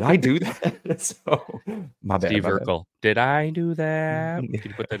 "Oh, did I do that?" So my bad. Steve my bad. Urkel, did I do that? Can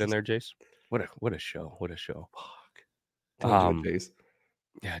you put that in there, Jace? What a show! What a show! Fuck. Don't do it, Jace.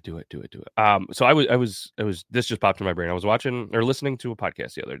 Yeah, do it. So I was. This just popped in my brain. I was watching or listening to a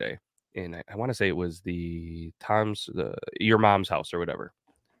podcast the other day, and I want to say it was Your Mom's House or whatever.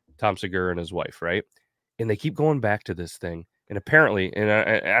 Tom Segura and his wife, right? And they keep going back to this thing. And apparently, and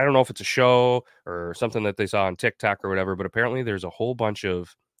I don't know if it's a show or something that they saw on TikTok or whatever, but apparently there's a whole bunch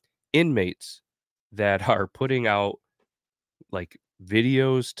of inmates that are putting out like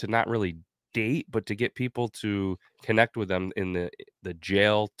videos to not really date, but to get people to connect with them in the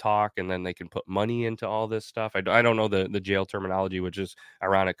jail talk, and then they can put money into all this stuff. I don't know the jail terminology, which is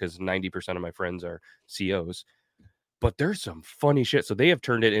ironic because 90% of my friends are COs. But there's some funny shit. So they have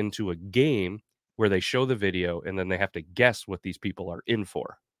turned it into a game where they show the video and then they have to guess what these people are in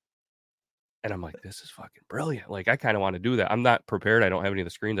for. And I'm like, this is fucking brilliant. Like, I kind of want to do that. I'm not prepared. I don't have any of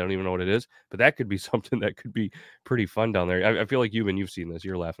the screens. I don't even know what it is. But that could be something that could be pretty fun down there. I feel like you've seen this.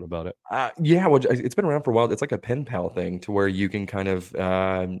 You're laughing about it. Yeah, well, it's been around for a while. It's like a pen pal thing to where you can kind of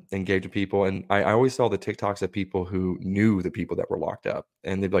engage with people. And I always saw the TikToks of people who knew the people that were locked up.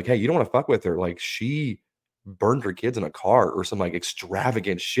 And they'd be like, hey, you don't want to fuck with her. Like, she burned her kids in a car or some like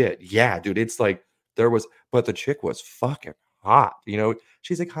extravagant shit. Yeah, dude, it's like but the chick was fucking hot.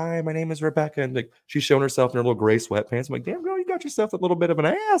 She's like, hi, my name is Rebecca. And like, she's showing herself in her little gray sweatpants. I'm like, damn, girl, you got yourself a little bit of an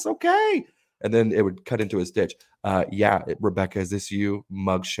ass. Okay. And then it would cut into a stitch. Rebecca, is this you?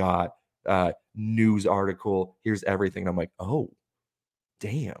 Mugshot, news article. Here's everything. And I'm like, oh,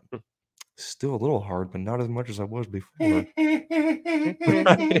 damn. Still a little hard, but not as much as I was before.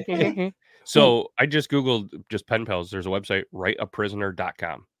 So I just Googled just pen pals. There's a website,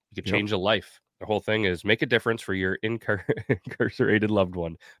 writeaprisoner.com. You can change a life. The whole thing is make a difference for your incarcerated loved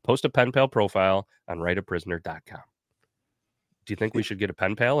one. Post a pen pal profile on writeaprisoner.com. Do you think we should get a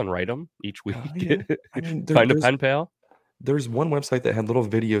pen pal and write them each week? Yeah. I mean, Find a pen pal? There's one website that had little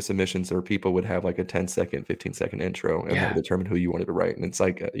video submissions where people would have like a 10-second, 15-second intro, and they would determine who you wanted to write. And it's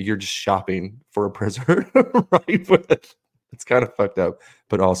like you're just shopping for a prisoner to write with. It's kind of fucked up.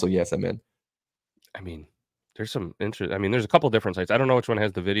 But also, yes, I'm in. I mean, there's some interest. I mean, there's a couple different sites. I don't know which one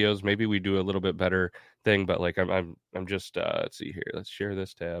has the videos. Maybe we do a little bit better thing, but like I'm just let's see here. Let's share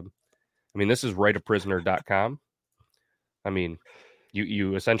this tab. I mean, this is writeaprisoner.com. I mean,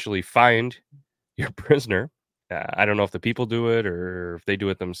 you essentially find your prisoner. I don't know if the people do it or if they do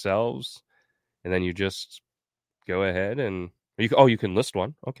it themselves, and then you just go ahead and you can list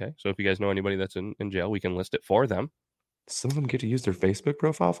one. Okay, so if you guys know anybody that's in jail, we can list it for them. Some of them get to use their Facebook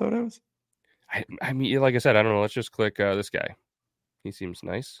profile photos. I mean, like I said, I don't know. Let's just click this guy. He seems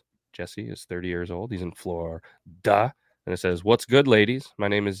nice. Jesse is 30 years old. He's in Florida. And it says, what's good, ladies? My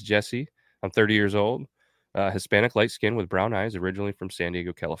name is Jesse. I'm 30 years old. Hispanic, light skin with brown eyes, originally from San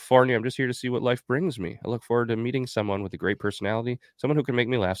Diego, California. I'm just here to see what life brings me. I look forward to meeting someone with a great personality, someone who can make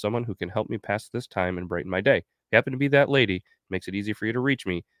me laugh, someone who can help me pass this time and brighten my day. If you happen to be that lady, makes it easy for you to reach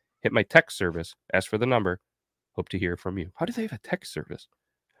me. Hit my text service. Ask for the number. Hope to hear from you. How do they have a text service?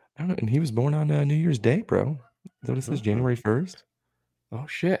 I don't know. And he was born on New Year's Day, bro. So this is January 1st. Oh,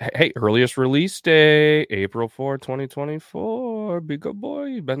 shit. Hey, earliest release day, April 4, 2024. Big good boy.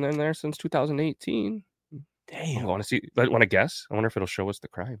 You've been in there since 2018. Damn. I want to see. I want to guess. I wonder if it'll show us the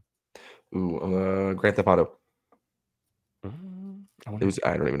crime. Ooh, Grand Theft Auto. I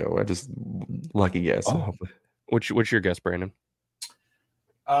don't even know. I just lucky guess. Oh. What's your guess, Brandon?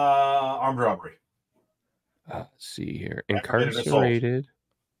 Armed robbery. Let's see here. Incarcerated.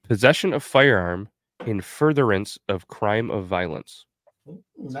 Possession of firearm in furtherance of crime of violence.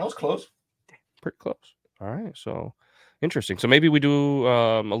 That was close. Pretty close. All right. So interesting. So maybe we do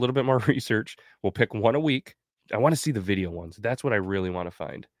a little bit more research. We'll pick one a week. I want to see the video ones. That's what I really want to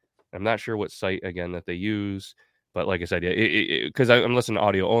find. I'm not sure what site, again, that they use. But like I said, because I'm listening to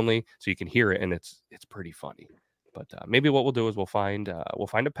audio only, so you can hear it, and it's pretty funny. But maybe what we'll do is we'll find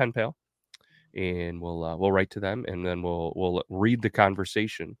a pen pal, and we'll write to them, and then we'll read the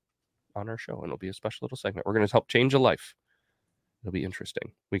conversation on our show, and it'll be a special little segment. We're going to help change a life. It'll be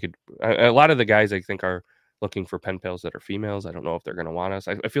interesting. We could a lot of the guys I think are looking for pen pals that are females. I don't know if they're going to want us.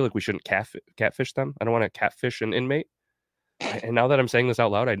 I feel like we shouldn't catfish them. I don't want to catfish an inmate. And now that I'm saying this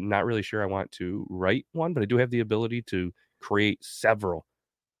out loud, I'm not really sure I want to write one, but I do have the ability to create several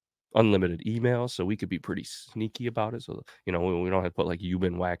unlimited emails, so we could be pretty sneaky about it. So, we don't have to put like you've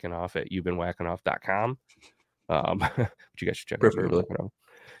been whacking off at you'vebeenwhackingoff.com. But you guys should check Preferably. out.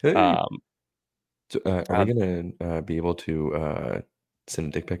 Hey. Um, So, are we gonna be able to send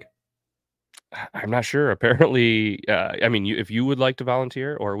a dick pic? I'm not sure. Apparently, I mean, if you would like to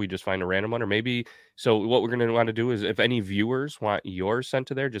volunteer, or we just find a random one, or maybe. So what we're going to want to do is, if any viewers want yours sent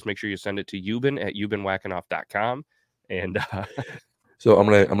to there, just make sure you send it to you'vebeenwhackingoff.com. And so I'm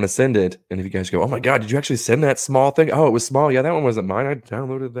gonna send it, and if you guys go, oh my god, did you actually send that small thing? Oh, it was small. Yeah, that one wasn't mine. I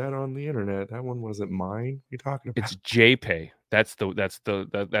downloaded that on the internet. That one wasn't mine. What are you talking about? it's JPay. That's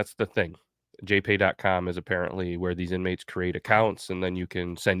the thing. JPay.com is apparently where these inmates create accounts, and then you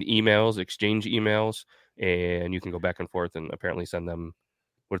can send emails, exchange emails, and you can go back and forth and apparently send them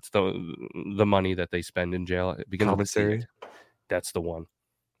what's the money that they spend in jail. It begins with C. Commissary. That's the one.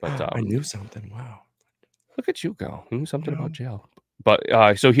 But I knew something. Wow. Look at you go. You knew something about jail. But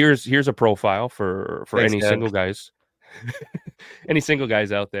so here's a profile for Thanks, any Dad. single guys. Any single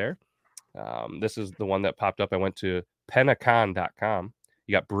guys out there. This is the one that popped up. I went to penacon.com.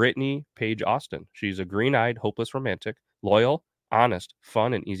 You got Brittany Paige Austin. She's a green-eyed, hopeless romantic, loyal, honest,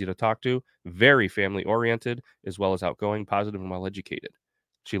 fun, and easy to talk to, very family-oriented, as well as outgoing, positive, and well-educated.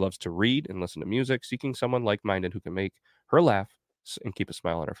 She loves to read and listen to music, seeking someone like-minded who can make her laugh and keep a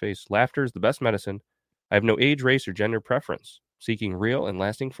smile on her face. Laughter is the best medicine. I have no age, race, or gender preference. Seeking real and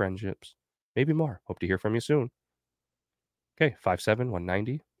lasting friendships. Maybe more. Hope to hear from you soon. Okay, 5'7",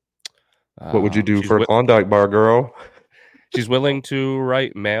 190. What would you do for a Klondike bar, girl? She's willing to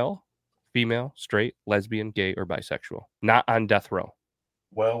write male, female, straight, lesbian, gay, or bisexual. Not on death row.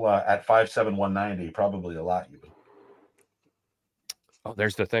 Well, at 5'7", 190, probably a lot. Oh,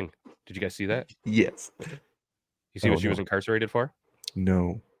 there's the thing. Did you guys see that? Yes. You see what she was incarcerated for?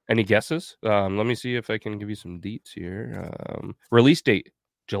 No. Any guesses? Let me see if I can give you some deets here. Release date,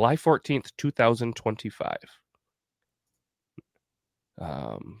 July 14th, 2025.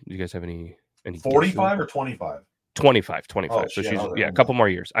 You guys have any 45 or 25? 25. Oh, so shit, she's okay. a couple more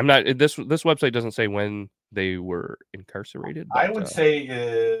years. I'm not this website doesn't say when they were incarcerated. But, I would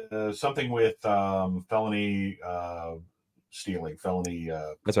say something with felony stealing, felony.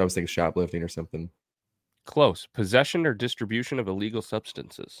 That's why I was thinking shoplifting or something. Close. Possession or distribution of illegal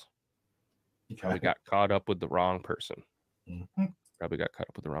substances. Probably got caught up with the wrong person.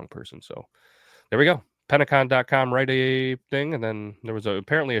 So there we go. Penacon.com, write a thing. And then there was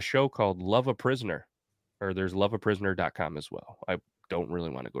apparently a show called Love a Prisoner, or there's loveaprisoner.com as well. I don't really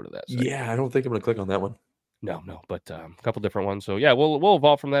want to go to that site. Yeah, I don't think I'm going to click on that one. No, but a couple different ones. So yeah, we'll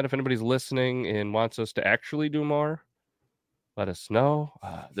evolve from that. If anybody's listening and wants us to actually do more, let us know.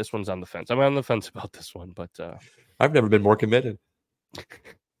 This one's on the fence. I'm on the fence about this one, but I've never been more committed.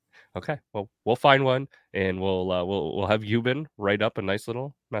 Okay, well, we'll find one, and we'll have Euban write up a nice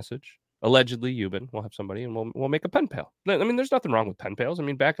little message. Allegedly, Euban. We'll have somebody, and we'll make a pen pal. I mean, there's nothing wrong with pen pals. I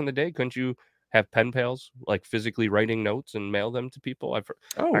mean, back in the day, couldn't you have pen pals like physically writing notes and mail them to people?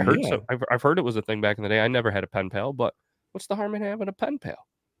 I've heard it was a thing back in the day. I never had a pen pal, but what's the harm in having a pen pal?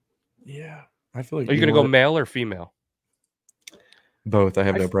 Yeah, I feel like. Are you going to go male or female? Both. I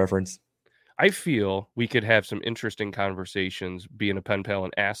have no preference. I feel we could have some interesting conversations being a pen pal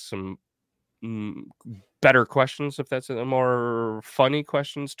and ask some better questions, if that's a more funny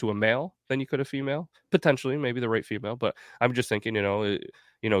questions to a male than you could a female. Potentially, maybe the right female. But I'm just thinking,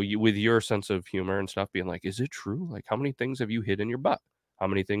 you with your sense of humor and stuff, being like, is it true? Like, how many things have you hid in your butt? How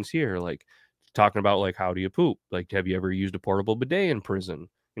many things here? Like, talking about, like, how do you poop? Like, have you ever used a portable bidet in prison?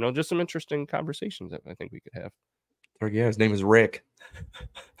 Just some interesting conversations that I think we could have. Oh, yeah, his name is Rick.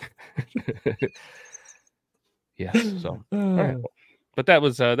 Yes. So, all right. But that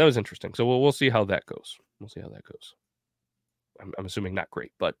was interesting. So we'll see how that goes. I'm assuming not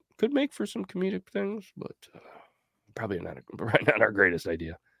great, but could make for some comedic things. But probably not our greatest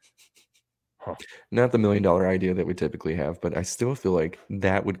idea. Huh. Not the $1 million idea that we typically have, but I still feel like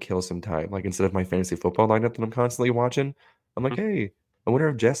that would kill some time. Like, instead of my fantasy football lineup that I'm constantly watching, I'm like, hey, I wonder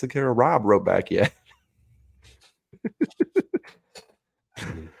if Jessica or Rob wrote back yet.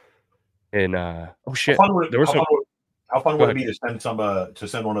 And oh shit! How fun would it be to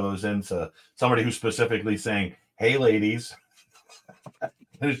send one of those in to somebody who's specifically saying, "Hey, ladies," and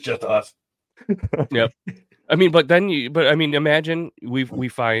it's just us. Yep. I mean, but imagine we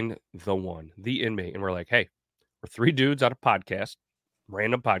find the inmate, and we're like, hey, we're three dudes on a podcast,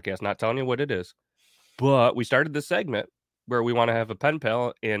 random podcast, not telling you what it is, but we started this segment where we want to have a pen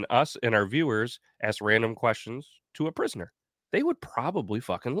pal and us and our viewers ask random questions to a prisoner. They would probably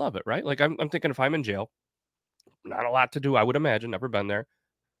fucking love it, right? Like I'm thinking if I'm in jail, not a lot to do, I would imagine, never been there.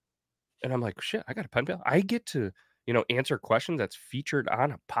 And I'm like, shit, I got a pen pal. I get to, answer questions that's featured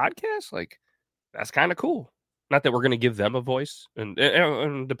on a podcast. Like, that's kind of cool. Not that we're going to give them a voice, and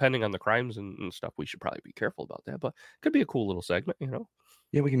depending on the crimes and stuff, we should probably be careful about that. But it could be a cool little segment,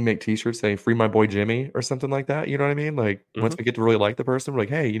 Yeah, we can make T-shirts saying "Free my boy Jimmy" or something like that. You know what I mean? Like once we get to really like the person, we're like,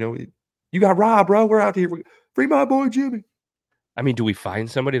 hey, you got robbed, bro. We're out here. Free my boy Jimmy. I mean, do we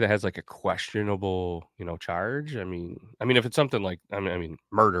find somebody that has like a questionable, charge? I mean, if it's something like,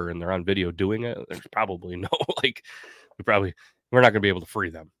 murder and they're on video doing it, there's probably no, like, we're not going to be able to free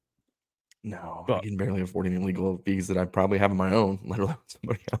them. No, I can barely afford any legal fees that I probably have on my own, let alone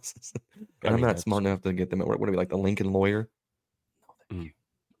somebody else's. And I'm not smart enough to get them. What are we, like the Lincoln lawyer?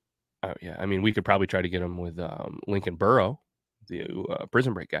 Oh yeah, I mean, we could probably try to get him with Lincoln Burrow, the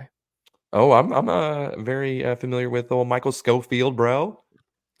Prison Break guy. Oh, I'm very familiar with old Michael Schofield, bro.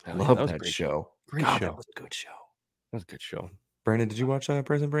 Oh, Love yeah, that show. Great God, show. that was a good show. That was a good show. Brandon, did you watch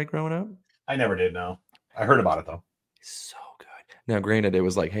Prison Break growing up? I never did. No, I heard about it though. So good. Now, granted, it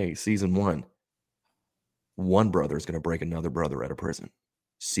was like, hey, season one brother is going to break another brother out of prison.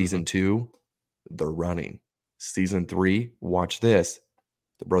 Season 2, they're running. Season 3, watch this.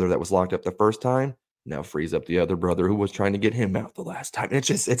 The brother that was locked up the first time now frees up the other brother who was trying to get him out the last time. It's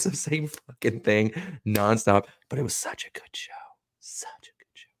the same fucking thing nonstop. But it was such a good show. Such a good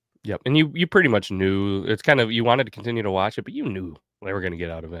show. Yep. And you pretty much knew, it's kind of, you wanted to continue to watch it, but you knew they were going to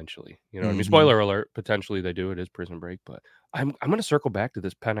get out eventually. You know what I mean? Spoiler alert, potentially they do. It is Prison Break. But I'm going to circle back to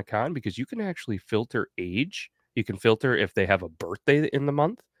this Pentagon because you can actually filter age. You can filter if they have a birthday in the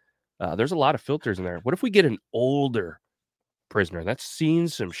month. There's a lot of filters in there. What if we get an older prisoner that's seen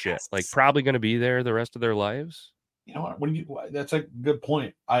some shit, like probably going to be there the rest of their lives? You know what? That's a good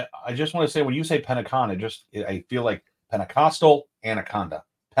point. I just want to say, when you say Pentagon, I feel like Pentecostal Anaconda.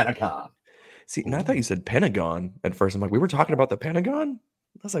 Pentagon. See, and I thought you said Pentagon at first. I'm like, we were talking about the Pentagon?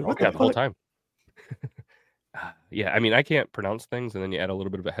 I was like, what the whole time. Yeah, I mean, I can't pronounce things, and then you add a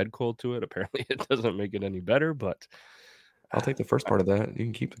little bit of a head cold to it. Apparently, it doesn't make it any better, but I'll take the first part of that. You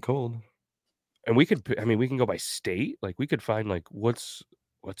can keep the cold. And we can go by state. Like, we could find, like, what's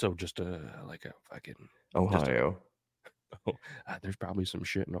just a fucking Ohio. There's probably some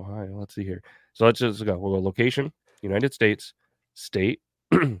shit in Ohio. Let's see here. So let's just go. We'll go location, United States, state,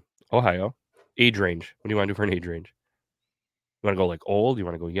 Ohio, age range. What do you want to do for an age range? You want to go like old? You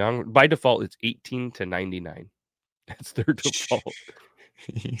want to go young? By default, it's 18 to 99. That's their default.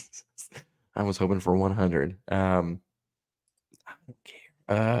 Jesus. I was hoping for 100. I don't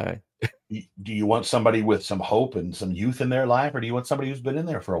care. Do you want somebody with some hope and some youth in their life, or do you want somebody who's been in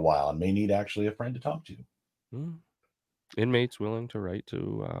there for a while and may need actually a friend to talk to? Inmates willing to write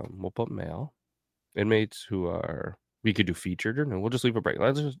to, we'll put male. Inmates who we could do featured, or no, we'll just leave a break.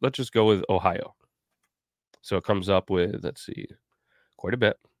 Let's just go with Ohio. So it comes up with, let's see, quite a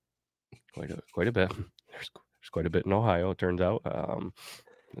bit. Quite a bit. There's quite a bit in Ohio, it turns out.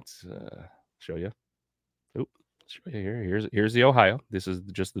 Let's show you. Show you here. Here's the Ohio. This is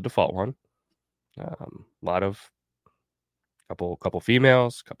just the default one. Lot of couple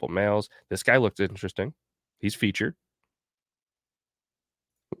females, couple males. This guy looks interesting. He's featured.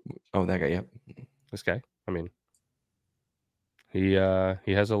 Oh, that guy, yeah. This guy. I mean, he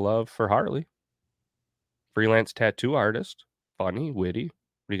has a love for Harley. Freelance tattoo artist. Funny, witty.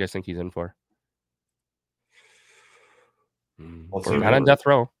 What do you guys think he's in for? Not on death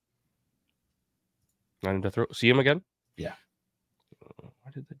row. Not on death row. See him again? Yeah.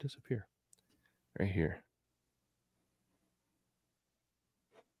 Why did they disappear? Right here.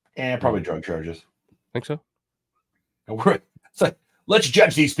 And probably drug charges. Think so? It's like, let's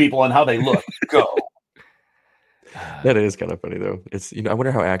judge these people on how they look. Go. That is kind of funny though. It's, I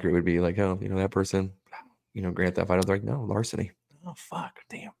wonder how accurate it would be. Like, oh, that person, Grand Theft Auto, they're like, no, larceny. Oh, fuck,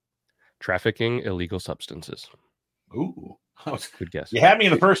 damn. Trafficking illegal substances. Ooh. Good guess. You had me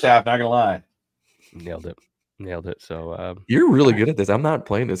in the first half, not gonna lie. Nailed it. So you're really good at this. I'm not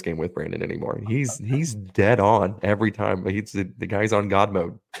playing this game with Brandon anymore. He's dead on every time. He's the guy's on God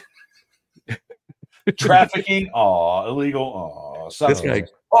mode. Trafficking, illegal, this guy.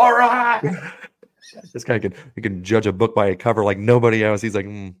 All right. This guy can judge a book by a cover like nobody else. He's like,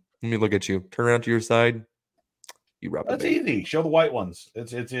 let me look at you. Turn around to your side. You rub. That's easy. Show the white ones.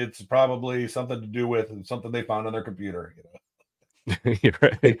 It's probably something to do with something they found on their computer. You're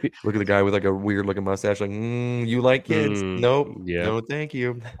right. Look at the guy with like a weird looking mustache. Like, you like kids? Nope. Yeah. No, thank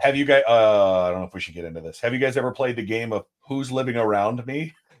you. Have you guys? I don't know if we should get into this. Have you guys ever played the game of Who's Living Around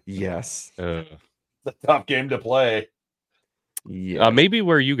Me? Yes. The tough game to play. Yeah. Maybe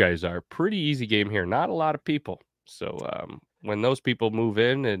where you guys are, pretty easy game here. Not a lot of people. So when those people move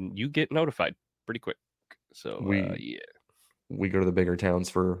in, and you get notified pretty quick. So yeah. We go to the bigger towns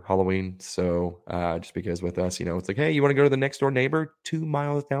for Halloween. So just because with us, it's like, hey, you want to go to the next door neighbor 2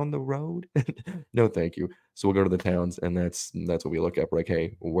 miles down the road? No, thank you. So we'll go to the towns, and that's what we look up. We're like,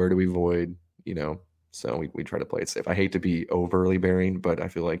 hey, where do we void? So we try to play it safe. I hate to be overly bearing, but I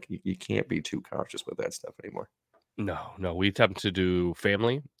feel like you can't be too cautious with that stuff anymore. No. We attempt to do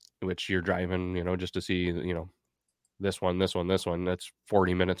family, which you're driving, just to see, this one. That's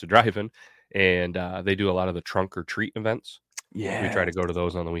 40 minutes of driving. And they do a lot of the trunk or treat events. Yeah. We try to go to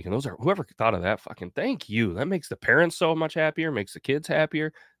those on the weekend. Whoever thought of that, fucking thank you. That makes the parents so much happier, makes the kids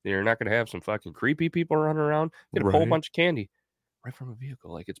happier. You're not going to have some fucking creepy people running around. Get a whole bunch of candy right from a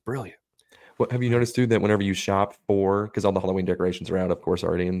vehicle. Like, it's brilliant. Well, have you noticed, too, that whenever you shop because all the Halloween decorations are out, of course,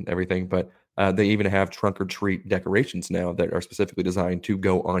 already and everything, but they even have trunk or treat decorations now that are specifically designed to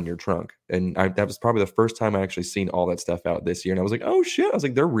go on your trunk. And that was probably the first time I actually seen all that stuff out this year. And I was like, oh, shit. I was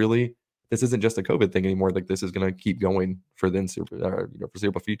like, this isn't just a COVID thing anymore. Like, this is going to keep going for the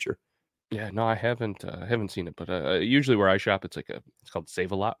foreseeable future. Yeah, no, I haven't seen it, but usually where I shop, it's called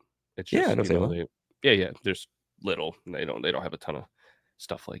Save a Lot. It's just, Yeah, I know Save a Lot. Yeah. There's little. They don't have a ton of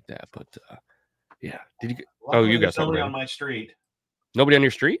stuff like that, but yeah. Did you? Luckily, you got somebody something on my street. Nobody on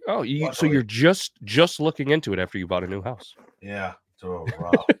your street? Oh, so Luckily. you're just looking into it after you bought a new house. Yeah. So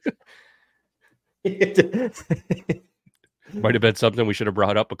rough. Might have been something we should have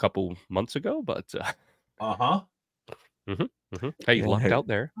brought up a couple months ago, but Hey, you lucked out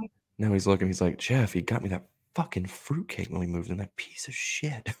there. Now he's looking. He's like, Jeff, he got me that fucking fruitcake when we moved in. That piece of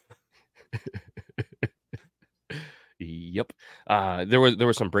shit. Yep. There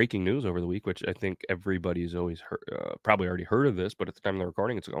was some breaking news over the week, which I think everybody's always heard, probably already heard of this, but at the time of the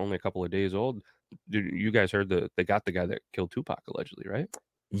recording, it's only a couple of days old. You guys heard they got the guy that killed Tupac allegedly, right?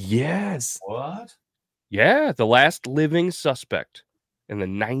 Yes. What? Yeah, the last living suspect in the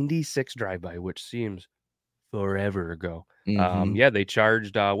 96 drive-by, which seems forever ago. Yeah, they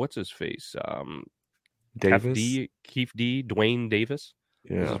charged what's his face? Davis? Keith D. Dwayne Davis.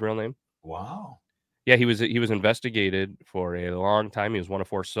 Yeah. Is his real name? Wow. Yeah, he was investigated for a long time. He was one of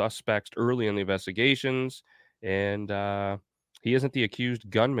 4 suspects early in the investigations, and he isn't the accused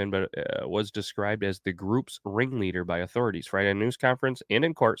gunman, but was described as the group's ringleader by authorities. Friday news conference and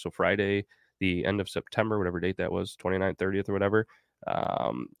in court. So Friday, the end of September, whatever date that was, 29th, 30th, or whatever.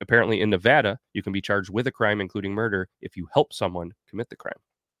 Apparently in Nevada, you can be charged with a crime, including murder, if you help someone commit the crime.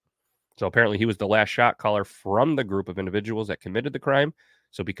 So apparently he was the last shot caller from the group of individuals that committed the crime.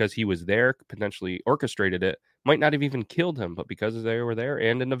 So because he was there, potentially orchestrated it, might not have even killed him, but because they were there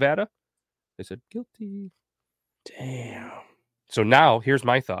and in Nevada, they said guilty. Damn. So now here's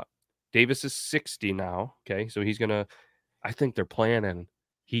my thought. Davis is 60 now. Okay. So I think they're planning.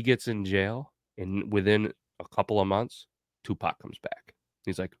 He gets in jail, and within a couple of months, Tupac comes back.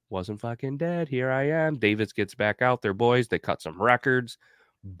 He's like, wasn't fucking dead. Here I am. Davis gets back out there, boys. They cut some records.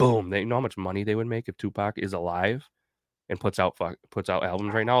 Boom. They know how much money they would make if Tupac is alive and puts out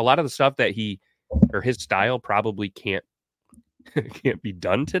albums right now. A lot of the stuff that his style probably can't be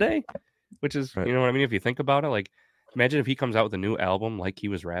done today, which is, right. You know what I mean? If you think about it, like, imagine if he comes out with a new album like he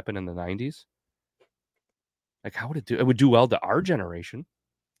was rapping in the 90s. Like, how would it do? It would do well to our generation.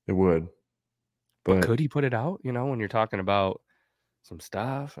 It would. But could he put it out, when you're talking about some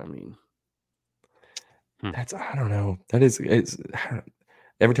stuff? I mean, I don't know. It's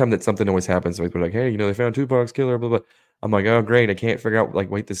every time that something always happens, so we're like, hey, they found Tupac's killer, blah, blah. I'm like, oh, great. I can't figure out,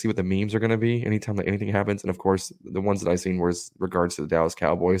 wait to see what the memes are going to be anytime that anything happens. And of course, the ones that I've seen was regards to the Dallas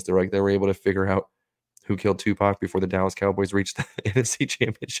Cowboys. They're like, they were able to figure out who killed Tupac before the Dallas Cowboys reached the NFC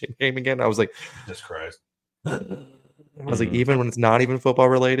Championship game again. I was like, Jesus Christ. I was like, even when it's not even football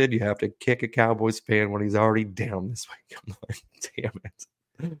related, you have to kick a Cowboys fan when he's already down this week. I'm like, damn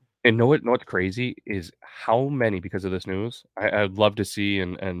it. And what's crazy is how many, because of this news, I'd love to see,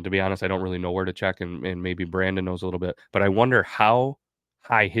 and to be honest, I don't really know where to check, and maybe Brandon knows a little bit, but I wonder how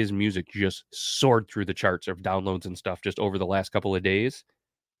high his music just soared through the charts of downloads and stuff just over the last couple of days,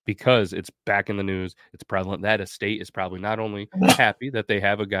 because it's back in the news. It's prevalent. That estate is probably not only happy that they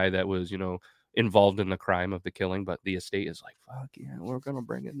have a guy that was, involved in the crime of the killing, but the estate is like, fuck yeah, we're going to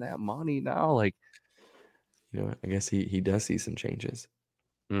bring in that money now. Like, I guess he does see some changes.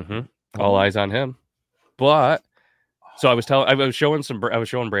 All eyes on him. But So I was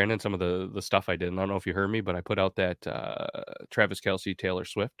showing Brandon some of the stuff I did. And I don't know if you heard me, but I put out that Travis Kelce, Taylor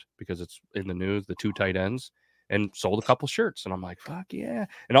Swift, because it's in the news, the 2 tight ends, and sold a couple shirts. And I'm like, fuck yeah.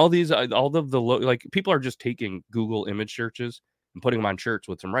 And all these, all of the, like, people are just taking Google image searches and putting them on shirts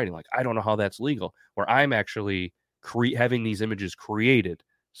with some writing. Like, I don't know how that's legal, where I'm actually having these images created.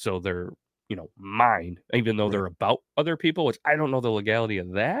 So they're, mine, even though they're about other people, which I don't know the legality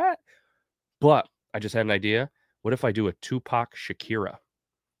of that. But I just had an idea. What if I do a Tupac Shakira?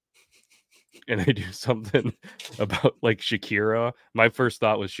 And I do something about like Shakira. My first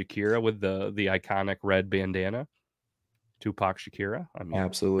thought was Shakira with the iconic red bandana. Tupac Shakira. I mean,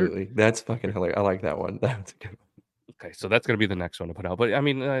 Absolutely. That's fucking hilarious. I like that one. That's a good one. Okay, so that's going to be the next one to put out. But I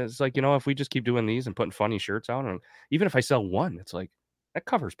mean, it's like, if we just keep doing these and putting funny shirts out, and even if I sell one, it's like, that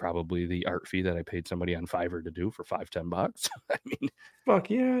covers probably the art fee that I paid somebody on Fiverr to do for $5-10. I mean, fuck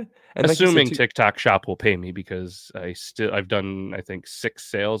yeah. And assuming like TikTok Shop will pay me, because I've done, I think, 6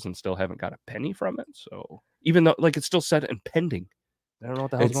 sales and still haven't got a penny from it. So even though, like, it's still set and pending, I don't know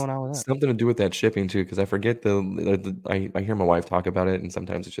what the hell's going on with that. Something to do with that shipping too, because I forget I hear my wife talk about it, and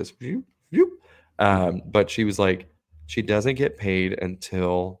sometimes it's just but she was like, she doesn't get paid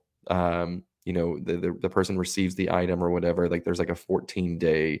until the person receives the item or whatever. Like, there's like a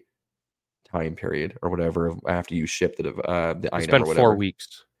 14-day time period or whatever after you ship the item. It's been or whatever. 4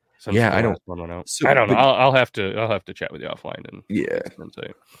 weeks. Yeah, I don't. So, I don't know. I'll have to chat with you offline and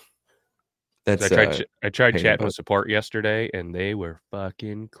say. That's I tried chatting with support yesterday, and they were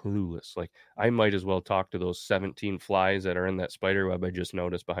fucking clueless. Like, I might as well talk to those 17 flies that are in that spider web I just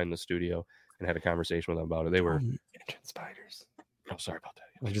noticed behind the studio, and had a conversation with them about it. They were spiders. Oh, sorry about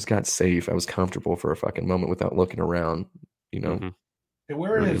that. I just got safe. I was comfortable for a fucking moment without looking around. Mm-hmm. Hey,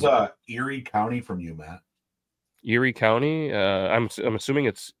 where is Erie County from you, Matt? Erie County. I'm assuming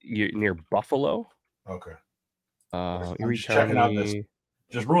it's near Buffalo. Okay. Erie just County. Checking out this.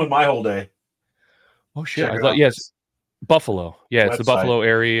 Just ruined my whole day. Oh shit! Yes, Buffalo. Yeah, it's the Buffalo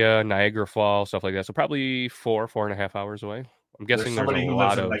area, Niagara Falls, stuff like that. So probably 4.5 hours away. I'm guessing there's a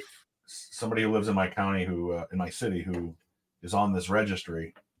lot of somebody who lives in my county, who in my city, who is on this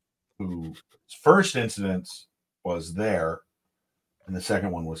registry, whose first incidence was there, and the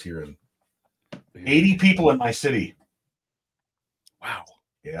second one was here. 80 people in my city. Wow.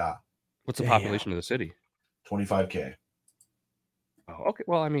 Yeah. What's the population of the city? 25K. Oh, okay.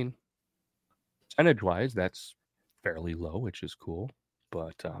 Well, I mean, percentage-wise, that's fairly low, which is cool.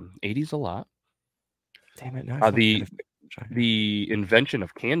 But 80's a lot. Damn it! Now the invention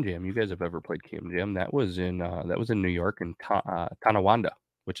of Can Jam. You guys have ever played Can Jam? That was in New York, in Tonawanda,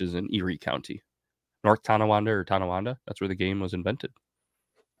 which is in Erie County, North Tonawanda or Tonawanda. That's where the game was invented,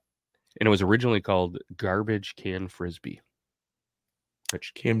 and it was originally called Garbage Can Frisbee.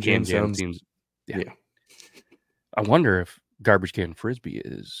 Which Can Jam seems, yeah. I wonder if Garbage Can Frisbee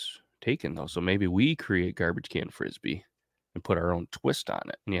is taken though. So maybe we create Garbage Can Frisbee and put our own twist on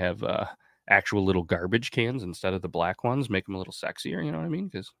it, and you have actual little garbage cans instead of the black ones, make them a little sexier, you know what I mean?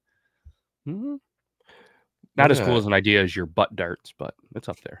 Because not as cool as an idea as your butt darts, but it's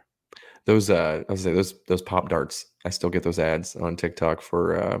up there. Those I was say those pop darts, I still get those ads on TikTok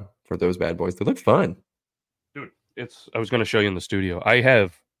for those bad boys. They look fun, dude. I was going to show you in the studio. I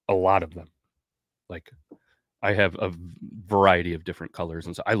have a lot of them. Like, I have a variety of different colors,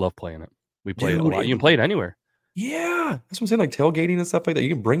 and so I love playing it. We play it a lot. You can play it anywhere. Yeah, that's what I'm saying. Like tailgating and stuff like that, you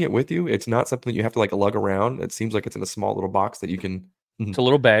can bring it with you. It's not something that you have to like lug around. It seems like it's in a small little box that you can. It's a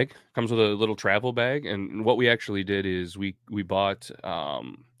little bag. Comes with a little travel bag. And what we actually did is we bought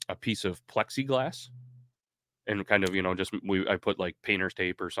a piece of plexiglass, and kind of I put like painter's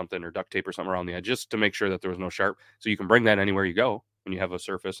tape or something, or duct tape or something around the edge, just to make sure that there was no sharp. So you can bring that anywhere you go when you have a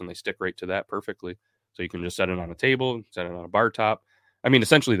surface, and they stick right to that perfectly. So you can just set it on a table, set it on a bar top. I mean,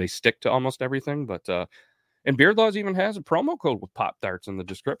 essentially they stick to almost everything, but. And Beard Laws even has a promo code with Pop Darts in the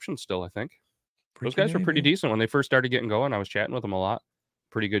description still, I think. Those guys were pretty decent when they first started getting going. I was chatting with them a lot.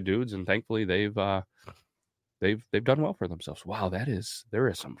 Pretty good dudes, and thankfully they've done well for themselves. Wow, there is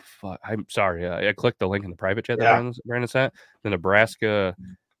some fun. I'm sorry, I clicked the link in the private chat that Brandon sent. The Nebraska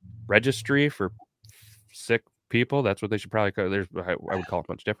Registry for Sick People. That's what they should probably call it. I would call it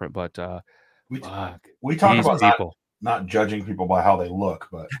much different, but we talk about people not judging people by how they look,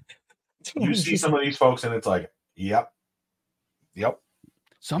 but you see some of these folks and it's like, yep.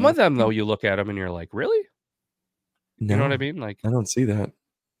 Some of them though, you look at them and you're like, really? No, you know what I mean? Like, I don't see that.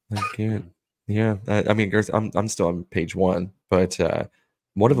 I can't. Yeah, I mean, I'm still on page 1, but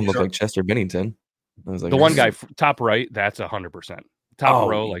one of them looked like Chester Bennington. I was like, the one guy top right, that's 100%. Top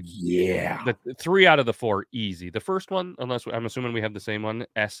row, like yeah. The 3 out of the 4 easy. The first one, unless I'm assuming we have the same one,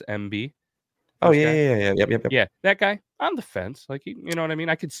 SMB. Oh First yeah, guy. yeah. Yep. Yeah, that guy on the fence. Like, you know what I mean?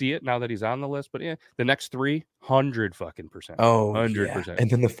 I could see it now that he's on the list, but yeah, the next 300 fucking percent. Oh yeah. 100%. And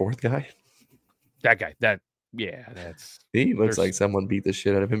then the fourth guy, That guy, that's he looks there's like someone beat the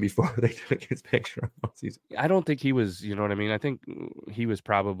shit out of him before they took his picture. I don't think he was, you know what I mean? I think he was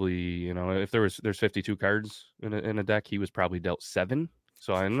probably, you know, if there's 52 cards in a deck, he was probably dealt 7.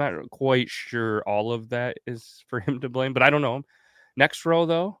 So I'm not quite sure all of that is for him to blame, but I don't know. Next row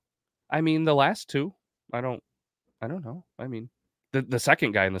though, I mean the last two, I don't know. I mean, the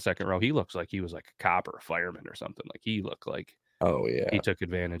second guy in the second row, he looks like he was like a cop or a fireman or something. Like he looked like Oh yeah. he took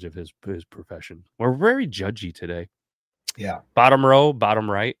advantage of his profession. We're very judgy today. Yeah. Bottom row,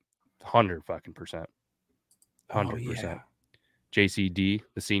 bottom right, 100 fucking percent. 100%. Oh, yeah. JCD,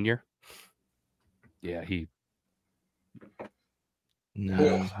 the senior. Yeah, he. Mhm.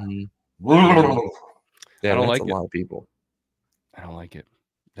 I Yeah, don't that's like a it. lot of people. I don't like it.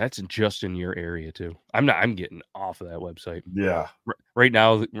 That's just in your area too. I'm getting off of that website. Yeah. Right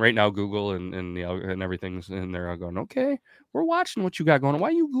now, Google and everything's in there. I'm going, okay, we're watching what you got going on. Why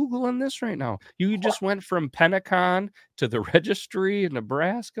are you Googling this right now? You just went from Pentagon to the registry in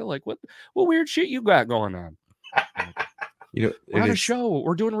Nebraska. Like what weird shit you got going on? You know, We're on a show.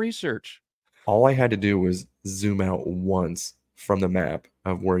 We're doing research. all I had to do was zoom out once from the map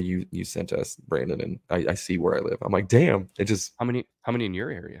of where you sent us, Brandon, and I see where I live. I'm like, damn, it just How many in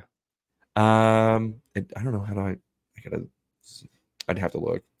your area? I don't know how do I'd have to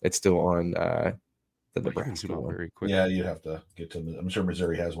look. It's still on the You can Nebraska zoom out one. very quick. Yeah, you'd have to get to. I'm sure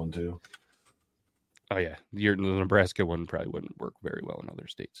Missouri has one too. Oh yeah, the Nebraska one probably wouldn't work very well in other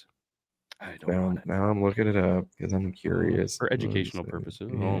states. I don't know. Now I'm looking it up because I'm curious. For educational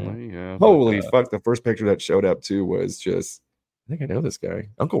purposes Yeah. only. Yeah. Holy fuck! The first picture that showed up too was just. I think I know this guy,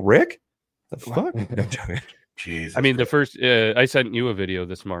 Uncle Rick. The fuck? No, I'm joking. Jesus. I mean, the first I sent you a video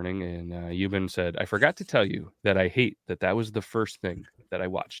this morning, and Euban said, "I forgot to tell you that I hate that was the first thing that I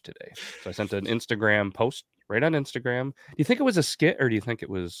watched today." So I sent an Instagram post right on Instagram. Do you think it was a skit, or do you think it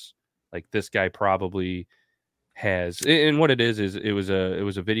was like this guy probably has? And what it is it was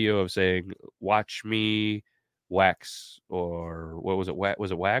a video of saying, "Watch me wax," or what was it?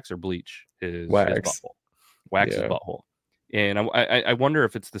 Was it wax or bleach his butthole? Wax his butthole. And I wonder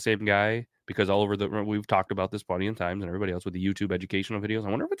if it's the same guy, because all over we've talked about this plenty of times, and everybody else with the YouTube educational videos. I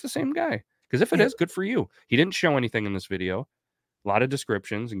wonder if it's the same guy, because if it is, good for you. He didn't show anything in this video. A lot of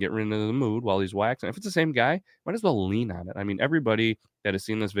descriptions and getting into the mood while he's waxing. If it's the same guy, might as well lean on it. I mean, everybody that has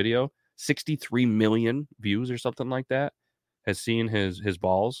seen this video, 63 million views or something like that, has seen his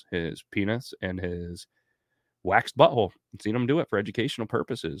balls, his penis, and his waxed butthole. I've seen him do it for educational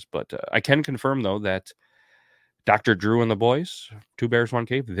purposes. But I can confirm, though, that Dr. Drew and the boys, Two Bears, One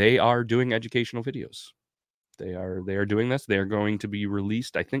Cave, they are doing educational videos. They are doing this. They are going to be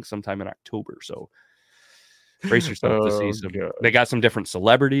released, I think, sometime in October. So brace yourself to see some. God. They got some different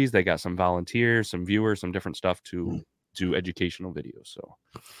celebrities. They got some volunteers, some viewers, some different stuff to do educational videos. So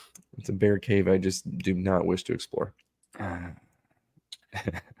it's a bear cave I just do not wish to explore.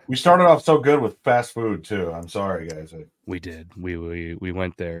 We started off so good with fast food too. I'm sorry, guys. We did. We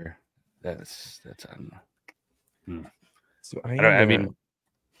went there. That's So I mean,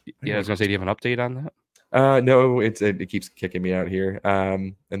 I was gonna say, do you have an update on that? No, it keeps kicking me out here.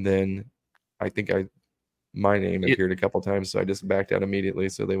 And then I think my name appeared a couple times, so I just backed out immediately,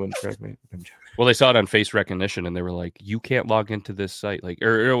 so they wouldn't track me. Well, they saw it on face recognition, and they were like, "You can't log into this site." Like,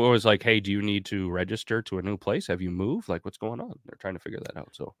 or it was like, "Hey, do you need to register to a new place? Have you moved? Like, what's going on?" They're trying to figure that out.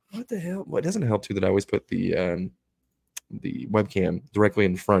 So what the hell? Well, it doesn't help too that I always put the webcam directly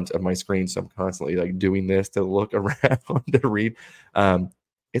in front of my screen, so I'm constantly like doing this to look around to read.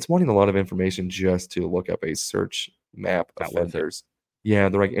 It's wanting a lot of information just to look up a search map of offenders. Yeah,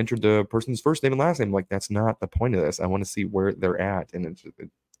 they're like, enter the person's first name and last name. Like, that's not the point of this. I want to see where they're at, and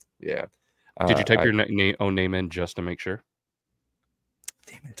yeah. Did you type your own name in just to make sure?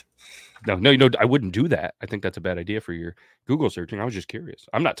 Damn it. No, I wouldn't do that. I think that's a bad idea for your Google searching. I was just curious.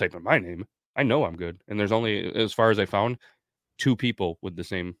 I'm not typing my name. I know I'm good. And there's only, as far as I found, 2 people with the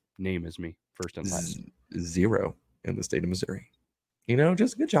same name as me, first and last. 0 in the state of Missouri.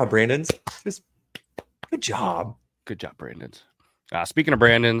 Just good job, Brandon's. Just good job. Good job, Brandon's. Speaking of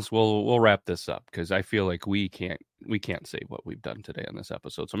Brandon's, we'll wrap this up, because I feel like we can't say what we've done today on this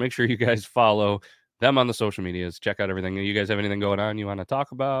episode. So make sure you guys follow them on the social medias. Check out everything. You guys have anything going on you want to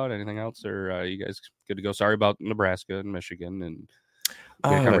talk about? Anything else? Or you guys good to go? Sorry about Nebraska and Michigan, and we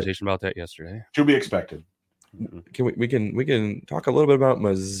had a conversation about that yesterday. To be expected. Can we can talk a little bit about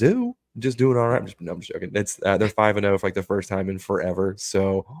Mizzou? Just doing all right. I'm just joking. It's they're 5-0 for like the first time in forever.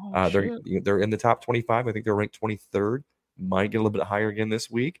 So they're in the top 25. I think they're ranked 23rd. Might get a little bit higher again this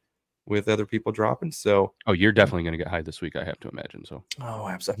week. with other people dropping. So, oh, you're definitely going to get high this week, I have to imagine. So,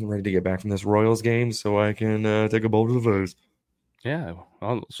 I'm ready to get back from this Royals game so I can take a bowl to the face. yeah.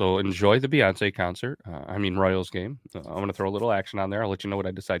 Well, so enjoy the Beyonce concert. Royals game. I'm going to throw a little action on there. I'll let you know what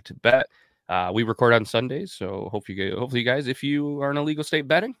I decide to bet. We record on Sundays, so hopefully you guys, if you are in a legal state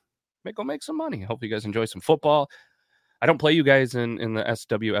betting, go make some money. Hope you guys enjoy some football. I don't play you guys in the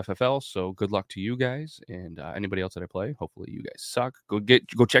SWFFL, so good luck to you guys and anybody else that I play. Hopefully you guys suck. Go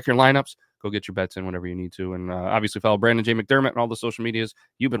check your lineups. Go get your bets in whenever you need to. And obviously follow Brandon J. McDermott on all the social medias.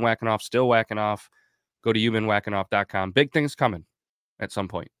 You've been whacking off, still whacking off. Go to you'vebeenwhackinoff.com. Big things coming at some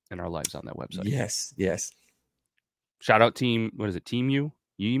point in our lives on that website. Yes. Shout out Team, what is it? Team U?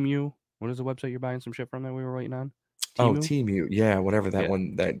 Emu? What is the website you're buying some shit from that we were waiting on? Team U. Yeah, whatever that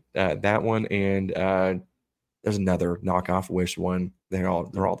one, that one. And there's another knockoff Wish one. They're all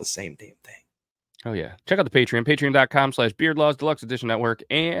the same damn thing. Oh, yeah. Check out the Patreon, patreon.com/BeardLaws Deluxe Edition Network,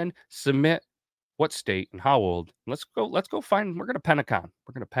 and submit what state and how old. Let's go find, we're going to pen a con.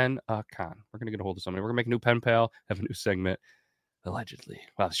 We're going to pen a con. We're going to get a hold of somebody. We're going to make a new pen pal, have a new segment, allegedly.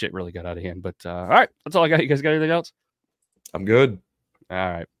 Wow, the shit really got out of hand. But all right, that's all I got. You guys got anything else? I'm good. All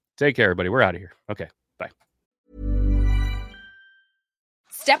right. Take care, everybody. We're out of here. Okay. Bye.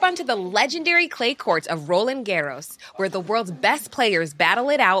 Step onto the legendary clay courts of Roland Garros, where the world's best players battle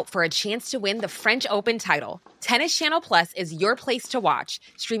it out for a chance to win the French Open title. Tennis Channel Plus is your place to watch.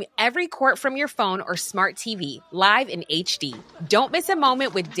 Stream every court from your phone or smart TV, live in HD. Don't miss a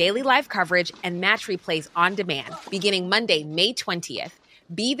moment with daily live coverage and match replays on demand, beginning Monday, May 20th.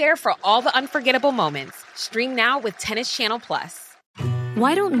 Be there for all the unforgettable moments. Stream now with Tennis Channel Plus.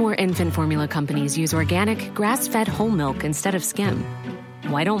 Why don't more infant formula companies use organic, grass-fed whole milk instead of skim?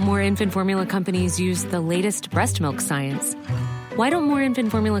 Why don't more infant formula companies use the latest breast milk science? Why don't more infant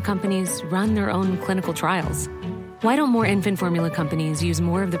formula companies run their own clinical trials? Why don't more infant formula companies use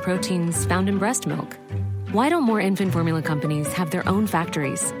more of the proteins found in breast milk? Why don't more infant formula companies have their own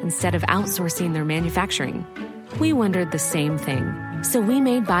factories instead of outsourcing their manufacturing? We wondered the same thing. So we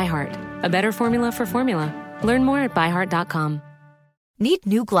made ByHeart, a better formula for formula. Learn more at byheart.com. Need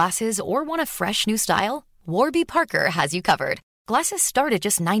new glasses or want a fresh new style? Warby Parker has you covered. Glasses start at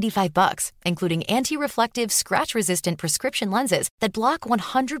just $95, including anti-reflective, scratch-resistant prescription lenses that block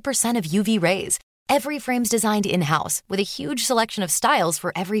 100% of UV rays. Every frame's designed in-house with a huge selection of styles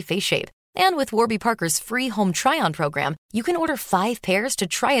for every face shape. And with Warby Parker's free home try-on program, you can order 5 pairs to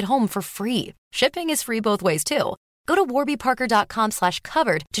try at home for free. Shipping is free both ways, too. Go to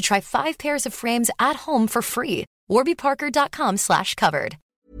warbyparker.com/covered to try 5 pairs of frames at home for free. warbyparker.com/covered.